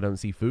YouTube so I don't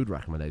see food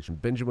recommendation.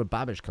 Binging with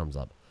Babish comes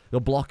up.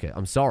 You'll block it.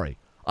 I'm sorry.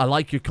 I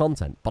like your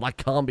content, but I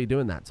can't be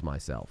doing that to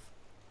myself.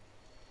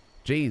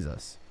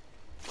 Jesus.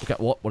 Look at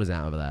what is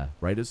that over there?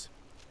 Raiders?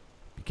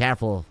 Be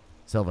careful,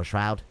 Silver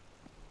Shroud.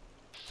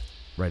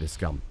 Raider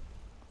scum.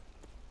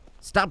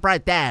 Stop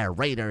right there,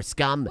 Raider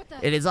scum.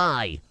 It is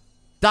I,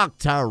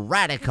 Dr.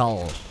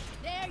 Radical.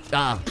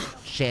 Ah,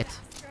 shit.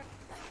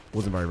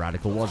 Wasn't very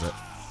radical, was it?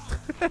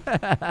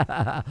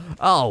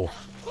 Oh.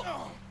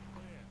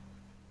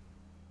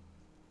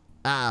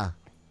 Well,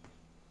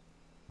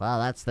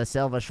 that's the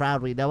Silver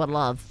Shroud we know and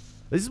love.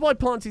 This is why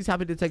Planty's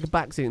happy to take a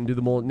backseat and do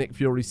the more Nick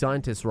Fury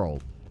scientist role.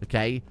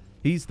 Okay?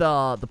 He's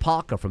the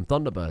Parker from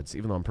Thunderbirds,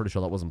 even though I'm pretty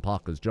sure that wasn't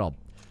Parker's job.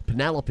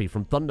 Penelope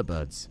from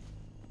Thunderbirds.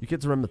 You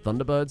kids remember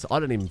Thunderbirds? I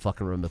don't even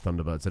fucking remember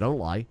Thunderbirds, so don't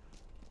lie.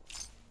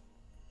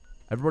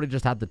 Everybody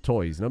just had the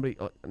toys.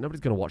 Nobody's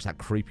gonna watch that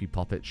creepy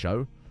puppet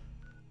show.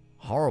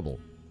 Horrible.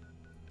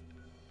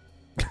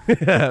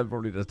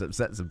 Probably just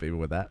upset some people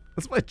with that.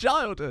 That's my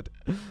childhood.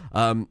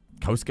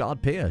 Coast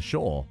Guard Pier,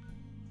 sure.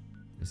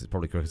 This is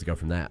probably quicker to go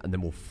from there, and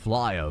then we'll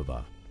fly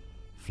over.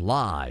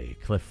 Fly,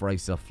 Cliff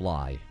Racer,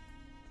 fly.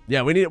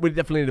 Yeah, we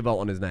definitely need to vote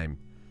on his name,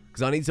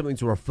 because I need something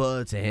to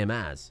refer to him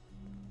as.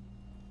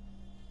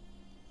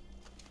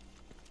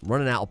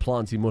 Running out of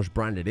Planty Mush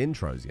branded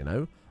intros, you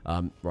know.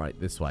 Right,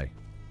 this way.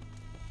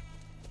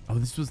 Oh,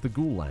 this was the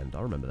Ghoul Land.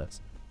 I remember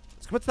this.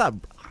 Let's go back to that.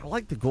 I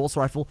like the Gorse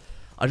rifle.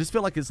 I just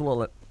feel like it's a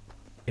little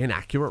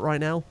inaccurate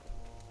right now.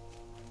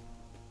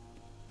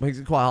 Makes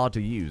it quite hard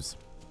to use.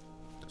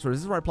 So is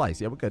this the right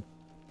place? Yeah, we're good.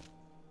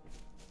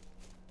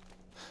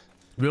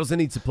 We also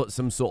need to put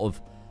some sort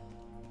of,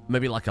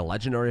 maybe like a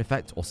legendary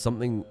effect or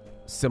something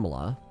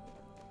similar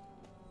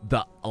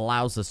that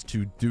allows us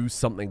to do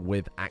something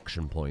with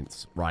action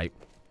points, right?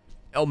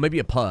 Oh, maybe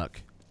a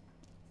perk.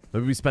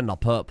 Maybe we spend our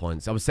perk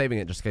points. I was saving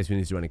it just in case we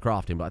need to do any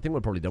crafting, but I think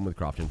we're probably done with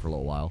crafting for a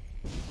little while.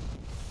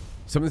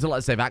 Something to let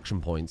us save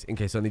action points in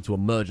case I need to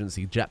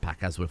emergency jetpack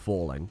as we're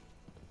falling.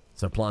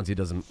 So Planty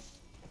doesn't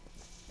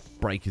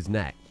break his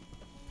neck.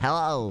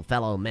 Hello,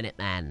 fellow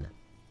Minuteman.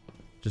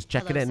 Just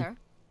checking in. Sir.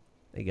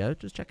 There you go.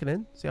 Just checking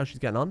in. See how she's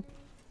getting on.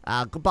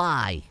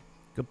 Goodbye.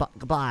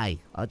 Goodbye.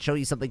 I'll show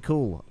you something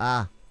cool.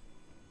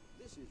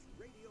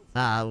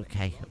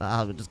 Okay.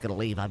 I'm just gonna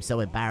leave. I'm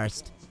so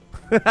embarrassed.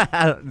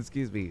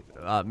 Excuse me,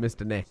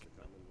 Mr. Nick.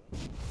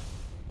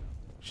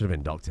 Should have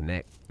been Dr.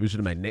 Nick. We should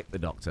have made Nick the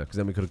doctor, because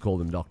then we could have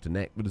called him Dr.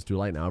 Nick. But it's too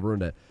late now. I've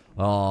ruined it.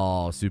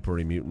 Oh, super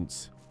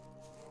mutants.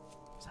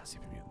 Is that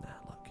super mutant there?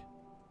 Look.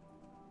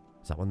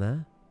 Is that one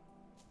there?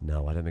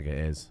 No, I don't think it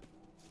is.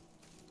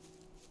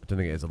 I don't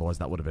think it is. Otherwise,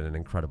 that would have been an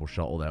incredible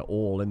shot. Oh, they're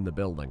all in the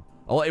building.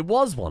 Oh, it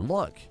was one.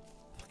 Look.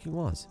 It fucking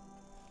was.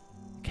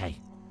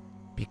 Okay.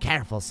 Be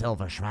careful,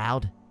 Silver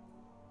Shroud.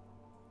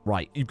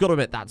 Right. You've got to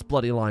admit, that's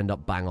bloody lined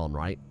up bang on,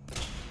 right?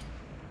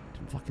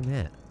 Didn't fucking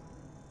hit.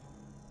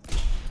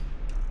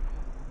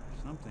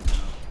 Something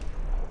else.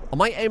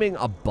 Am I aiming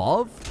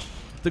above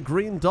the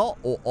green dot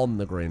or on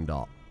the green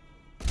dot?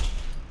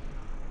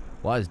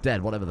 Well, it's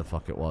dead, whatever the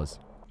fuck it was.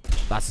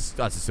 That's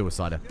a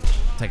suicider.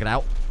 Take it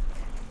out.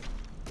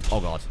 Oh,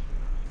 God.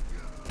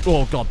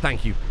 Oh, God,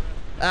 thank you.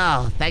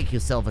 Oh, thank you,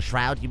 Silver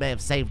Shroud. You may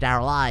have saved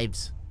our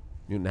lives.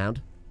 Mutant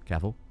Hound.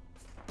 Careful.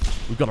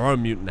 We've got our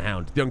own Mutant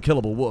Hound. The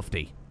unkillable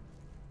Woofty.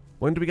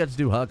 When do we get to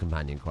do her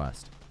companion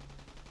quest?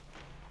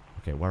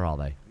 Okay, where are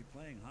they? We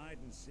playing hide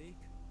and seek?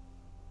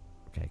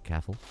 Okay,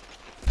 careful.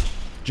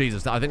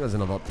 Jesus, I think there's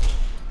another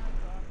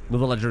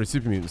legendary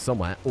super mutant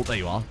somewhere. Oh, there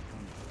you are.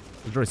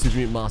 Legendary super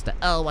mutant master.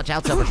 Oh, watch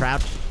out, Silver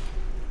Shroud.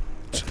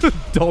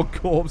 Dog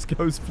corpse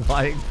goes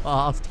flying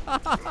past.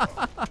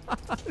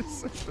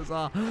 It's so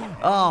bizarre.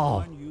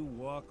 Oh. You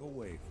walk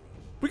away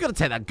from. We gotta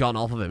take that gun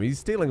off of him. He's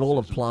stealing all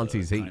of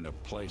Planty's heat. Kind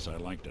of place I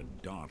like to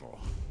dawdle.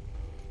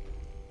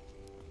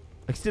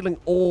 He's stealing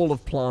all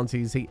of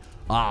Planty's heat.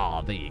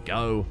 Ah, there you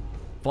go.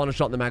 Final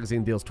shot in the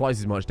magazine deals twice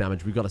as much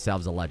damage. We've got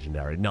ourselves a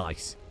legendary.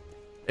 Nice.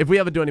 If we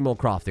ever do any more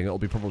crafting, it'll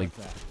be probably...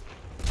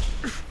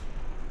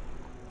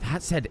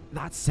 That said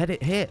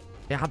it hit.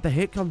 It had the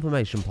hit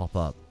confirmation pop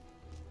up.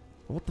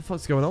 What the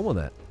fuck's going on with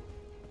it?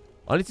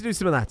 I need to do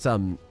some of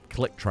that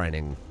click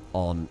training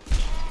on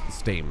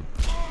Steam.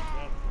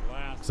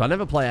 Because I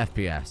never play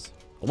FPS.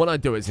 And when I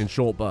do, it's in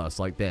short bursts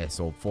like this,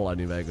 or Fallout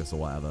New Vegas,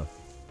 or whatever.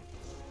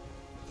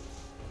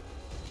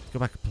 Let's go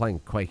back to playing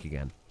Quake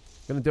again.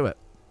 I'm going to do it.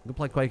 I'm going to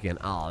play Quake again.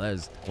 Ah,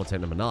 there's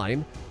content number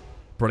 9.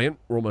 Brilliant.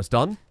 We're almost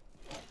done.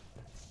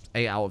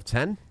 8 out of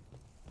 10.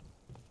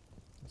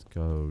 Let's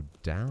go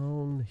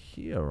down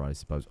here, I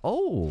suppose.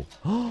 Oh!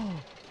 A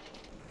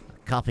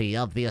copy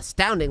of the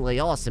astoundingly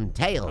awesome Not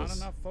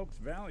tales. enough folks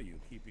value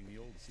keeping the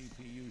old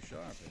CPU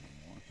sharp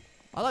anymore.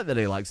 I like that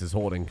he likes his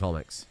hoarding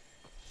comics.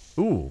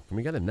 Ooh, can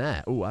we get him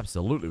there? Ooh,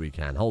 absolutely we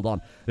can. Hold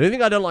on. The only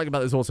thing I don't like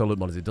about this also loot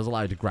mod is it does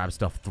allow you to grab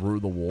stuff through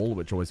the wall,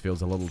 which always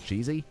feels a little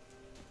cheesy.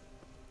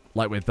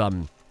 Like with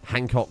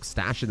Hancock's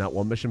stash in that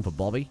one mission for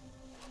Bobby.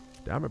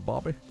 Damn it,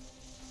 Bobby.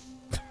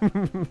 Give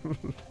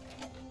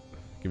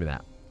me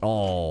that.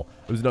 Oh,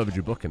 there was an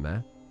overdue book in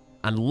there.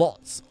 And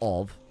lots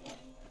of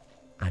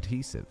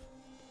adhesive.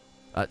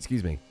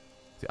 Excuse me.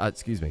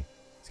 Excuse me.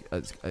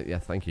 Yeah,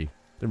 thank you.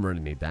 Didn't really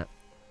need that.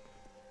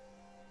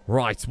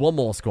 Right, one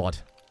more squad.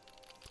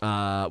 What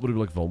are we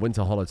looking for?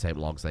 Winter holotape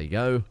logs. There you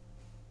go.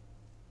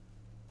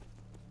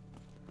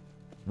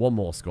 One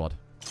more squad.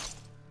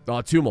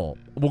 2 more.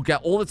 We'll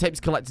get all the tapes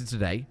collected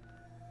today.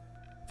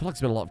 I feel like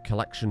there's been a lot of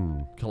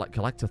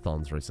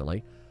collectathons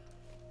recently.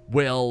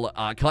 We'll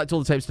collect all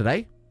the tapes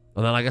today,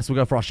 and then I guess we'll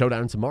go for our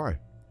showdown tomorrow.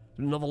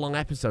 Another long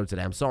episode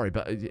today. I'm sorry,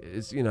 but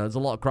it's, you know, there's a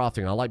lot of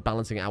crafting. I like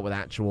balancing it out with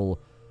actual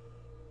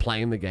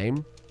playing the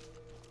game.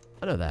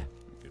 I know there.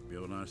 We could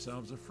build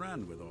ourselves a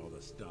friend with all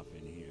the stuff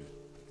in here.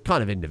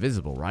 Kind of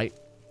indivisible, right?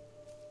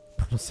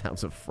 Build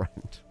ourselves a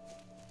friend.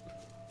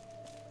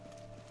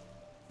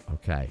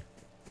 Okay.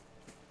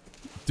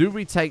 Do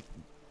we take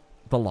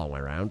the long way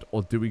around,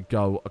 or do we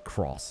go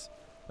across?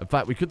 In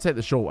fact, we could take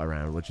the short way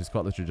around, which is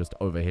quite literally just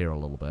over here a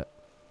little bit.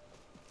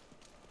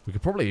 We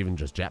could probably even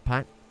just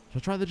jetpack. Should I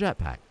try the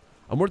jetpack?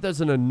 I'm worried there's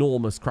an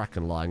enormous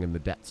kraken lying in the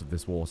depths of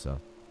this water.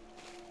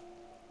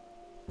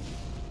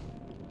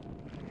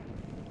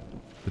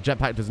 The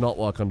jetpack does not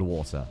work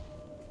underwater.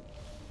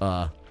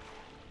 Oh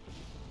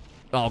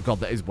god,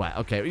 that is wet.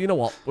 Okay, you know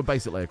what? We're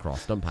basically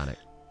across. Don't panic.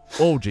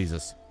 Oh,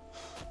 Jesus.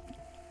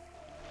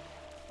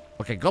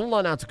 Okay, gotta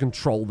learn how to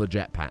control the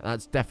jetpack.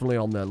 That's definitely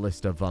on the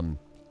list of,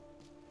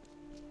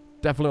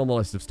 definitely on the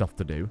list of stuff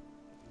to do.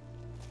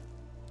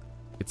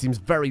 It seems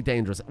very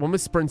dangerous. When we're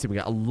sprinting, we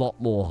get a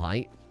lot more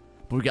height.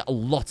 But we get a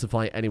lot of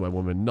height anyway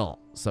when we're not.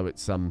 So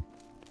it's, a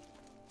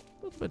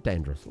little bit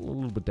dangerous. A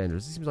little bit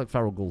dangerous. It seems like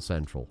Feral Ghoul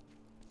Central.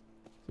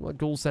 Seems like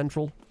Ghoul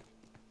Central?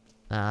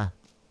 Maybe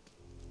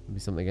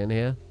something in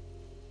here.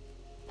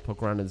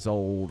 Poke around its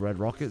old red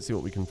rocket, see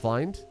what we can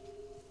find.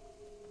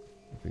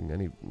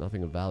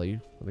 Nothing of value.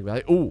 Nothing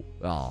of value. Ooh!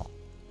 Ah.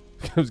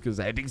 I was going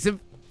to say adhesive.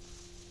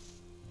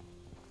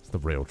 It's the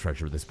real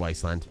treasure of this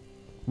wasteland.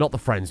 Not the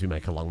friends we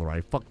make along the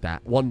way. Fuck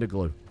that. Wonder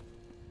glue.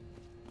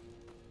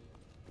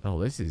 Oh,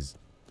 this is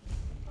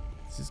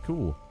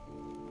cool.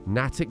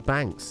 Natick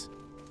Banks.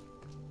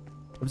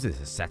 What is this?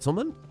 A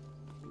settlement?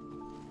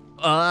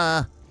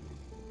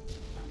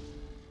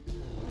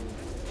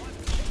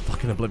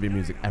 Fucking Oblivion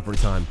music every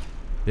time.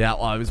 Yeah,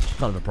 well, it was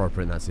kind of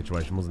appropriate in that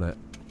situation, wasn't it?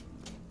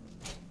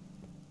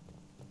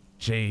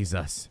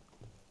 Jesus.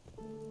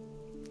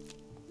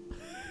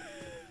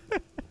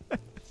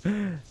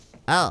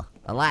 Oh,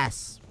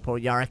 alas, poor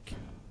Yorick.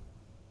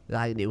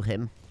 I knew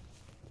him.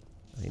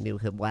 I knew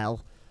him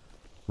well.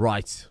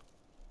 Right.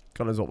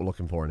 God knows what we're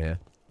looking for in here.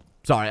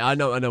 Sorry, I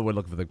know we're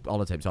looking for the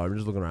holotape. Sorry, we're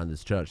just looking around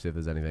this church, see if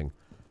there's anything.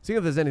 See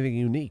if there's anything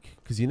unique.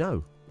 Because, you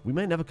know, we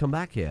may never come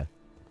back here.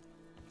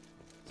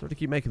 Sorry to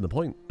keep making the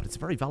point, but it's a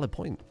very valid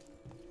point.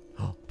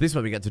 This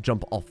way we get to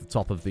jump off the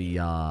top of the,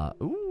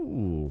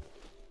 ooh.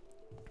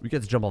 We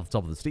get to jump off the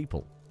top of the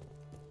steeple.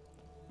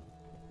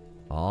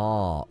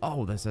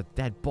 Oh, there's a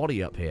dead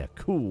body up here.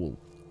 Cool.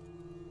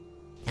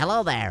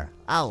 Hello there.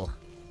 Oh.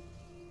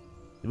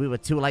 We were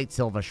too late,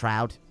 Silver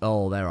Shroud.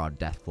 Oh, there are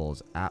death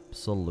claws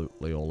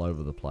absolutely all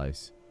over the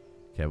place.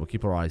 Okay, we'll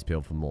keep our eyes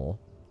peeled for more.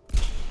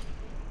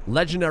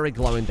 Legendary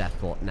glowing death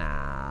claw.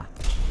 Nah.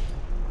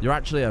 You're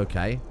actually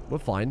okay. We're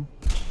fine.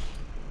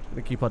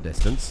 Gonna keep our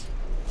distance.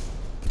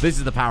 This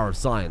is the power of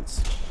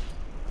science.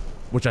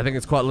 Which I think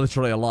is quite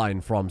literally a line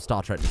from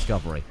Star Trek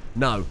Discovery.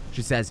 No,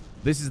 she says,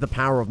 this is the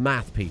power of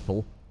math,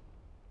 people.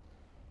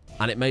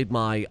 And it made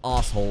my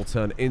arsehole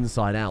turn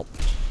inside out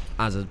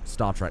as a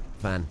Star Trek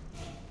fan.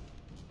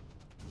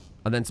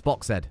 And then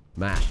Spock said,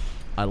 math.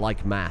 I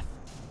like math.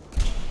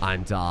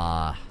 And,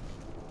 I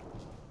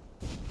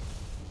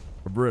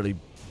really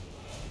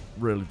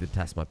did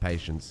test my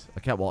patience.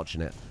 I kept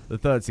watching it. The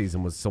 3rd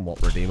season was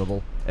somewhat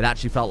redeemable. It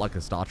actually felt like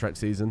a Star Trek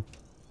season.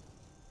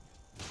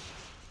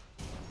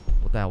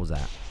 What the hell was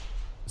that?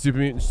 Super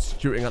mutants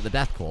shooting at the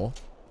Deathclaw.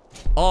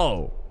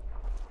 Oh.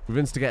 We've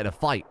instigated a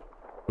fight.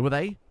 Who are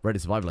they? Ready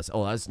survivalists.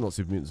 Oh, that's not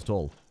super mutants at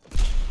all.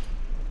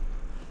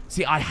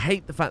 See, I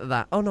hate the fact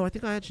that... Oh, no, I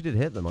think I actually did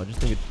hit them. I just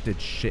think it did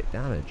shit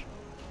damage.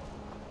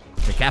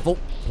 Be careful.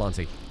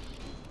 Planty.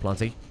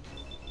 Planty.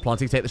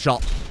 Planty, take the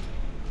shot.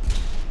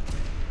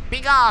 Be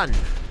gone!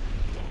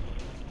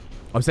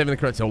 I'm saving the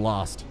crit till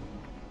last.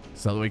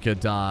 So that we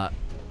could,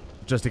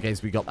 just in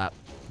case we got that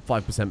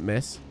 5%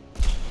 miss.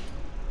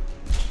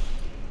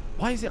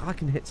 Why is it I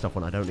can hit stuff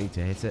when I don't need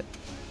to hit it?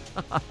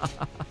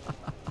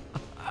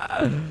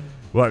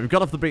 Right, we've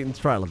got off the beaten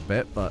trail a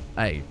bit, but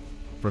hey,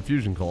 for a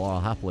fusion core, I'll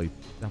happily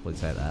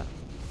say that.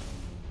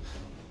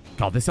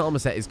 God, this armor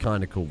set is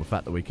kind of cool. The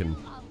fact that we can...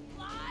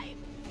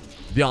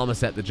 The armor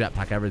set, the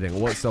jetpack, everything, it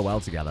works so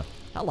well together.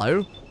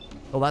 Hello.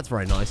 Oh, that's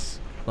very nice.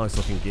 Nice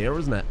looking gear,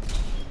 isn't it?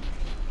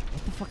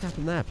 What the fuck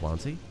happened there,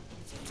 Planty?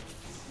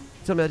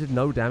 Tell me I did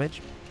no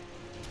damage?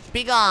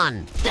 Be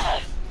gone!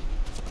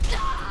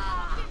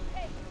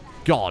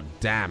 God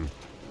damn.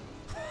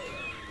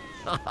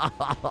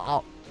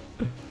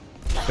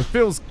 It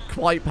feels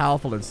quite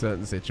powerful in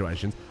certain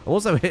situations. I'm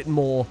also hitting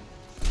more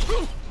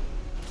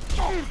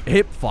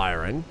hip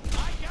firing.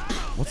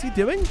 What's he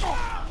doing?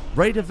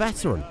 Raider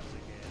veteran.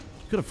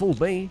 Could have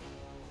fooled me.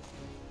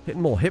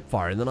 Hitting more hip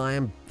firing than I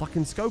am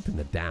fucking scoping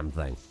the damn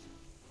thing.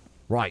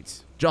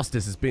 Right.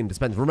 Justice has been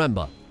dispensed.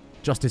 Remember,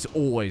 justice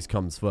always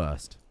comes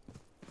first.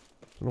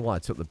 I don't know why I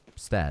took the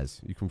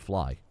stairs. You can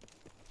fly.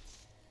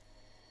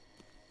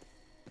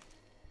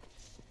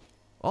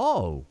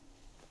 Oh.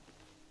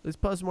 This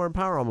person wearing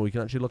power armor we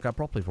can actually look at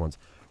properly for once.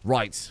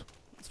 Right.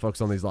 Let's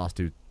focus on these last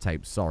two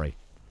tapes. Sorry.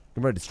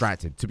 I'm very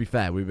distracted. To be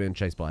fair, we've been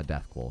chased by a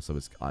Deathclaw, so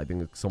it's, I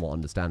think it's somewhat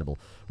understandable.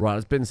 Right,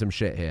 there's been some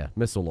shit here.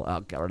 Missile.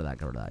 Get rid of that.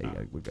 Get rid of that.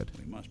 Yeah, we're good.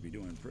 We must be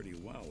doing pretty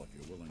well if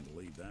you're willing to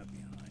leave that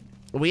behind.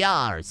 We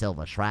are,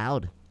 Silver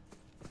Shroud.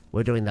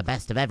 We're doing the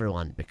best of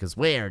everyone because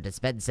we're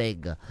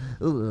dispensing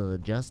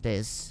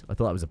justice. I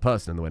thought that was a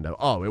person in the window.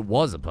 Oh, it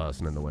was a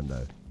person in the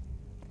window.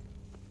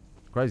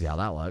 Crazy how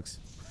that works.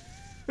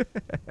 Let's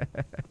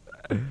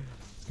go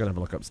and have a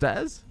look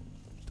upstairs.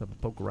 Just have a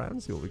poke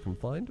around, see what we can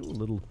find. Ooh,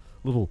 a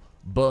little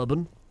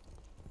bourbon.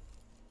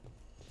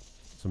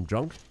 Some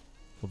junk.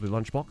 Lovely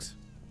lunchbox.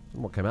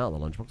 What came out of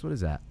the lunchbox? What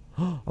is that?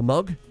 A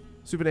mug?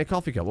 Souvenir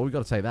coffee cup. Well, we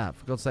got to take that.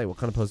 For God's sake, what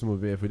kind of person would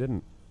we be if we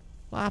didn't?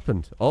 What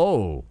happened?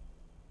 Oh.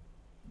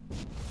 I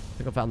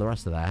think I found the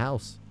rest of their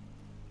house.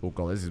 Oh,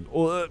 God. This is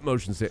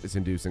motion sickness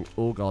inducing.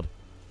 Oh, God.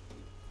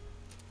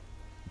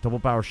 Double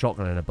barrel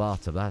shotgun in a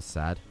bathtub. That's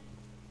sad.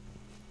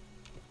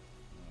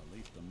 Well, at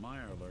least the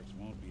Meyer alerts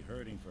won't be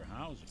hurting for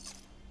housing.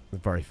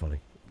 Very funny.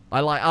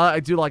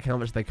 I do like how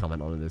much they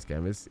comment on in this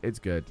game. It's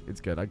good.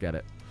 It's good. I get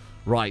it.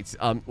 Right.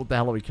 What the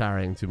hell are we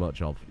carrying too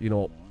much of? You know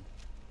what?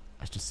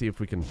 Let's just see if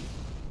we can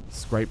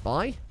scrape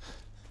by.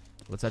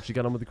 Let's actually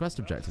get on with the quest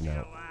objective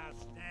now.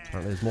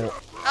 Apparently there's more.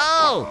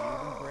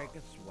 Oh! Break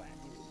a sweat.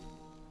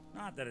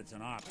 Not that it's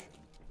an option.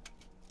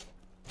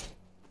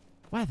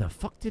 Where the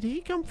fuck did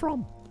he come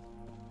from?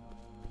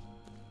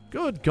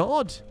 Good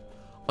God.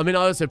 I mean,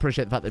 I also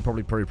appreciate the fact they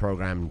probably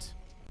pre-programmed,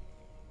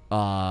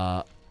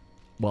 well,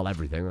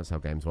 everything. That's how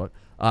games work.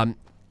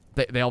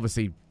 They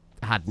obviously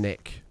had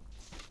Nick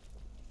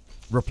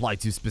reply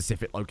to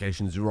specific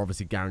locations you're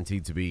obviously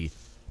guaranteed to be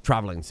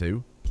traveling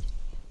to.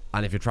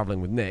 And if you're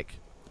traveling with Nick,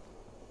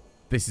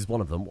 this is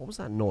one of them. What was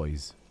that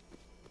noise?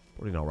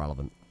 Probably not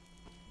relevant.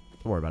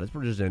 Don't worry about it. It's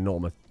probably just an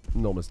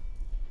enormous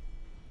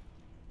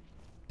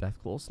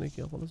Deathclaw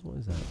sneaking up on us. What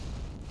is that?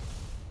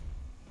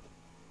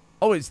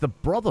 Oh, it's the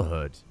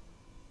Brotherhood.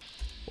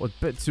 Oh, a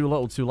bit too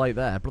little, too late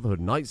there. Brotherhood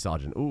Night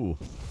Sergeant. Ooh.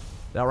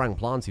 They outrang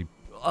Planty.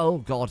 Oh,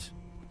 God.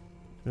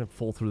 You're going to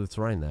fall through the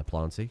terrain there,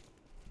 Planty.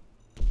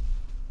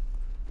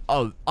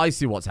 Oh, I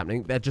see what's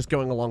happening. They're just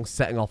going along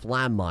setting off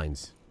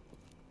landmines.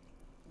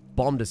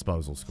 Bomb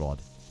disposal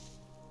squad.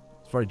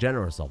 It's very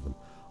generous of them.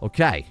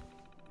 Okay.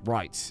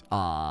 Right.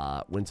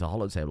 Winter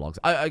holotape logs.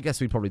 I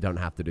guess we probably don't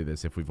have to do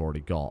this if we've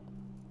already got,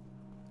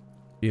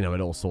 you know,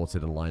 it all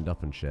sorted and lined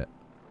up and shit.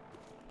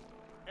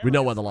 We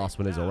know where the last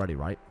one is already,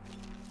 right?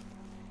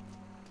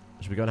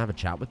 Should we go and have a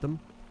chat with them?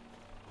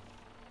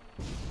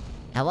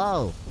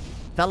 Hello,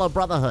 fellow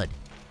Brotherhood.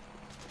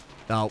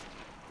 Oh,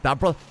 that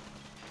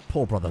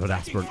poor Brotherhood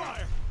aspirant.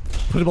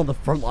 Put him on the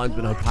front lines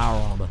with no power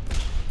armor.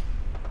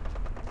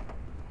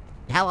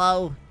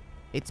 Hello,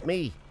 it's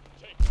me.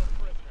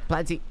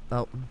 Planty.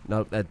 Oh,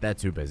 no, they're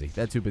too busy.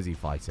 They're too busy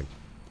fighting.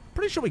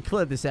 Pretty sure we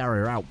cleared this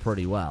area out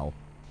pretty well.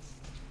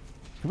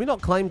 Can we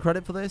not claim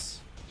credit for this?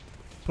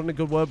 Put in a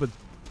good word with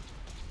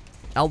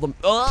Elder...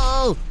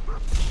 Oh!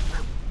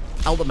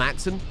 Elder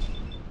Maxon.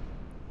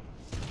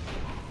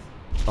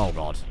 Oh,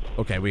 God.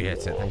 Okay, we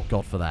hit it. Thank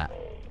God for that.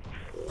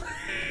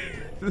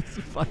 This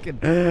is fucking...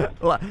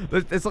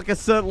 There's like a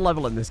certain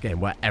level in this game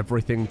where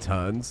everything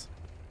turns.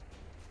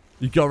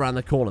 You go around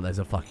the corner, there's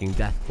a fucking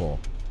Deathclaw.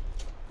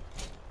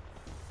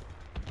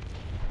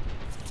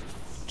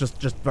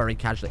 Just very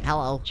casually.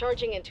 Hello.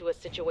 Charging into a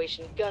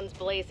situation, guns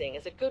blazing,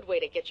 is a good way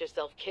to get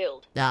yourself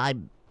killed.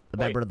 I'm a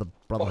member of the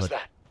Brotherhood. What was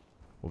that?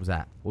 What was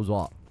that? What was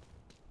what?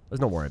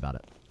 Let's not worry about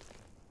it.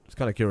 Just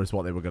kind of curious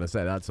what they were going to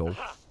say, that's all.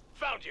 Aha!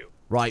 Found you!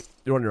 Right,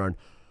 you're on your own.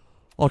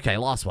 Okay,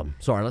 last one.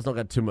 Sorry, let's not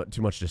get too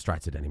much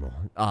distracted anymore.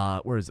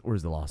 Where's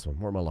the last one?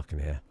 Where am I looking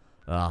here?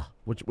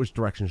 Which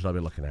direction should I be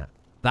looking at?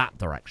 That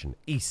direction.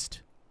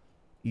 East.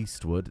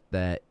 Eastward.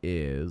 There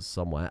is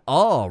somewhere.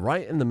 Oh,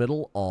 right in the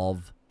middle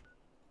of...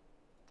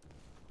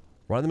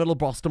 Right in the middle of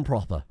Boston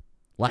proper.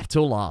 Left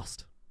till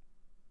last.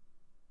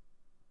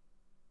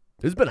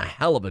 It's been a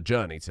hell of a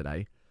journey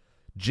today.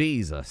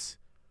 Jesus.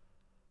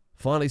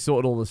 Finally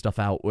sorted all the stuff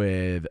out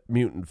with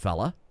Mutant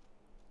Fella.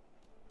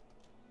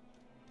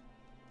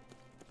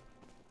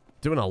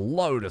 Doing a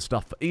load of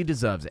stuff. He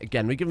deserves it.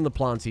 Again, we give him the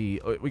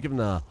Planty... We give him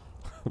the...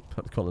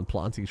 I call him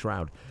Planty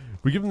Shroud.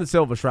 We give him the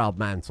Silver Shroud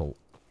mantle.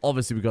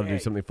 Obviously, we've got to do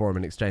something for him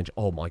in exchange.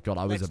 Oh, my God.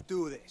 Let's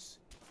do this.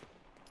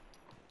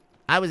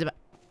 I was about...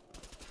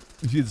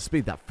 You see the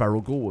speed that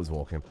feral ghoul was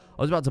walking.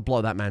 I was about to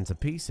blow that man to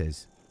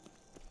pieces.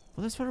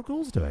 What are those feral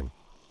ghouls doing?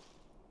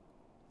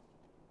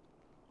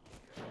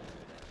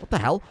 What the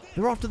hell?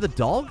 They're after the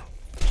dog?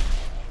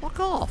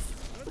 Fuck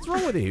off. What's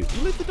wrong with you?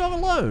 You leave the dog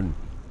alone.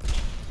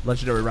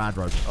 Legendary rad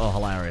rope. Oh,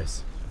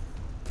 hilarious.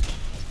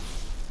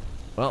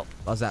 Well,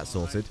 that's that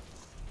sorted.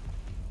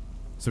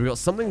 So we got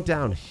something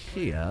down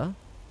here.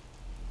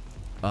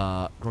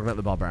 Crocodile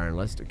the Barbarian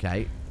list.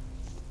 Okay.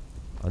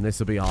 And this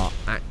will be our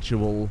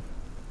actual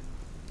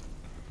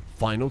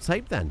final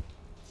tape then.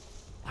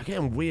 I'm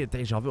getting weird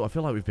deja vu. I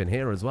feel like we've been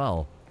here as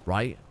well.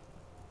 Right?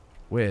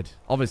 Weird.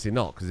 Obviously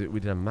not, because we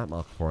didn't have a map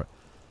marker for it.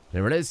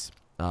 Here it is.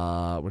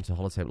 Went to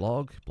holotape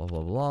log. Blah,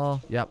 blah, blah.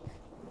 Yep.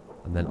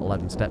 And then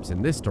 11 steps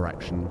in this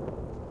direction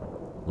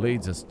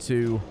leads us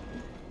to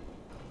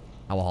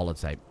our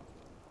holotape.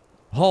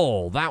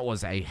 Oh, that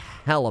was a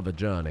hell of a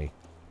journey.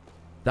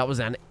 That was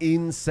an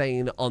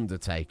insane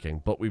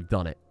undertaking, but we've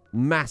done it.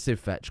 Massive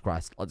fetch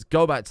quest. Let's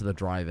go back to the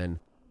drive-in,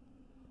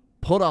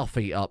 put our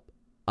feet up,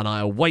 and I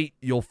await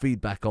your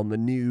feedback on the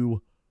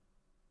new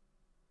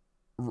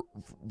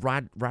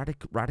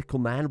Radical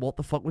Man. What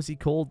the fuck was he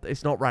called?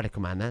 It's not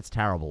Radical Man. That's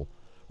terrible.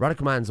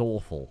 Radical Man's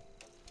awful.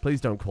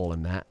 Please don't call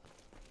him that.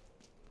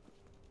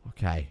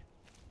 Okay.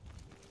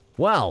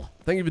 Well,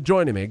 thank you for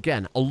joining me.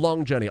 Again, a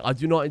long journey. I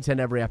do not intend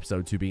every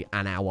episode to be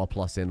an hour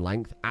plus in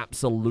length.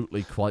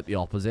 Absolutely quite the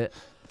opposite.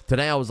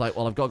 Today I was like,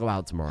 well, I've got to go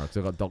out tomorrow because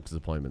I've got a doctor's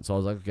appointment. So I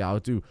was like, okay, I'll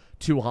do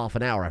 2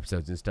 half-an-hour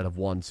episodes instead of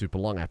 1 super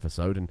long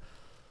episode. And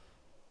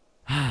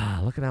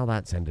look at how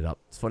that's ended up.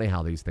 It's funny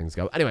how these things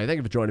go. Anyway, thank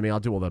you for joining me. I'll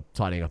do all the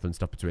tidying up and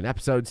stuff between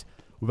episodes.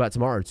 We're back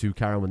tomorrow to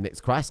carry on with Nick's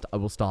quest. I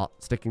will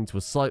start sticking to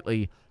a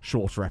slightly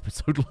shorter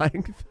episode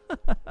length.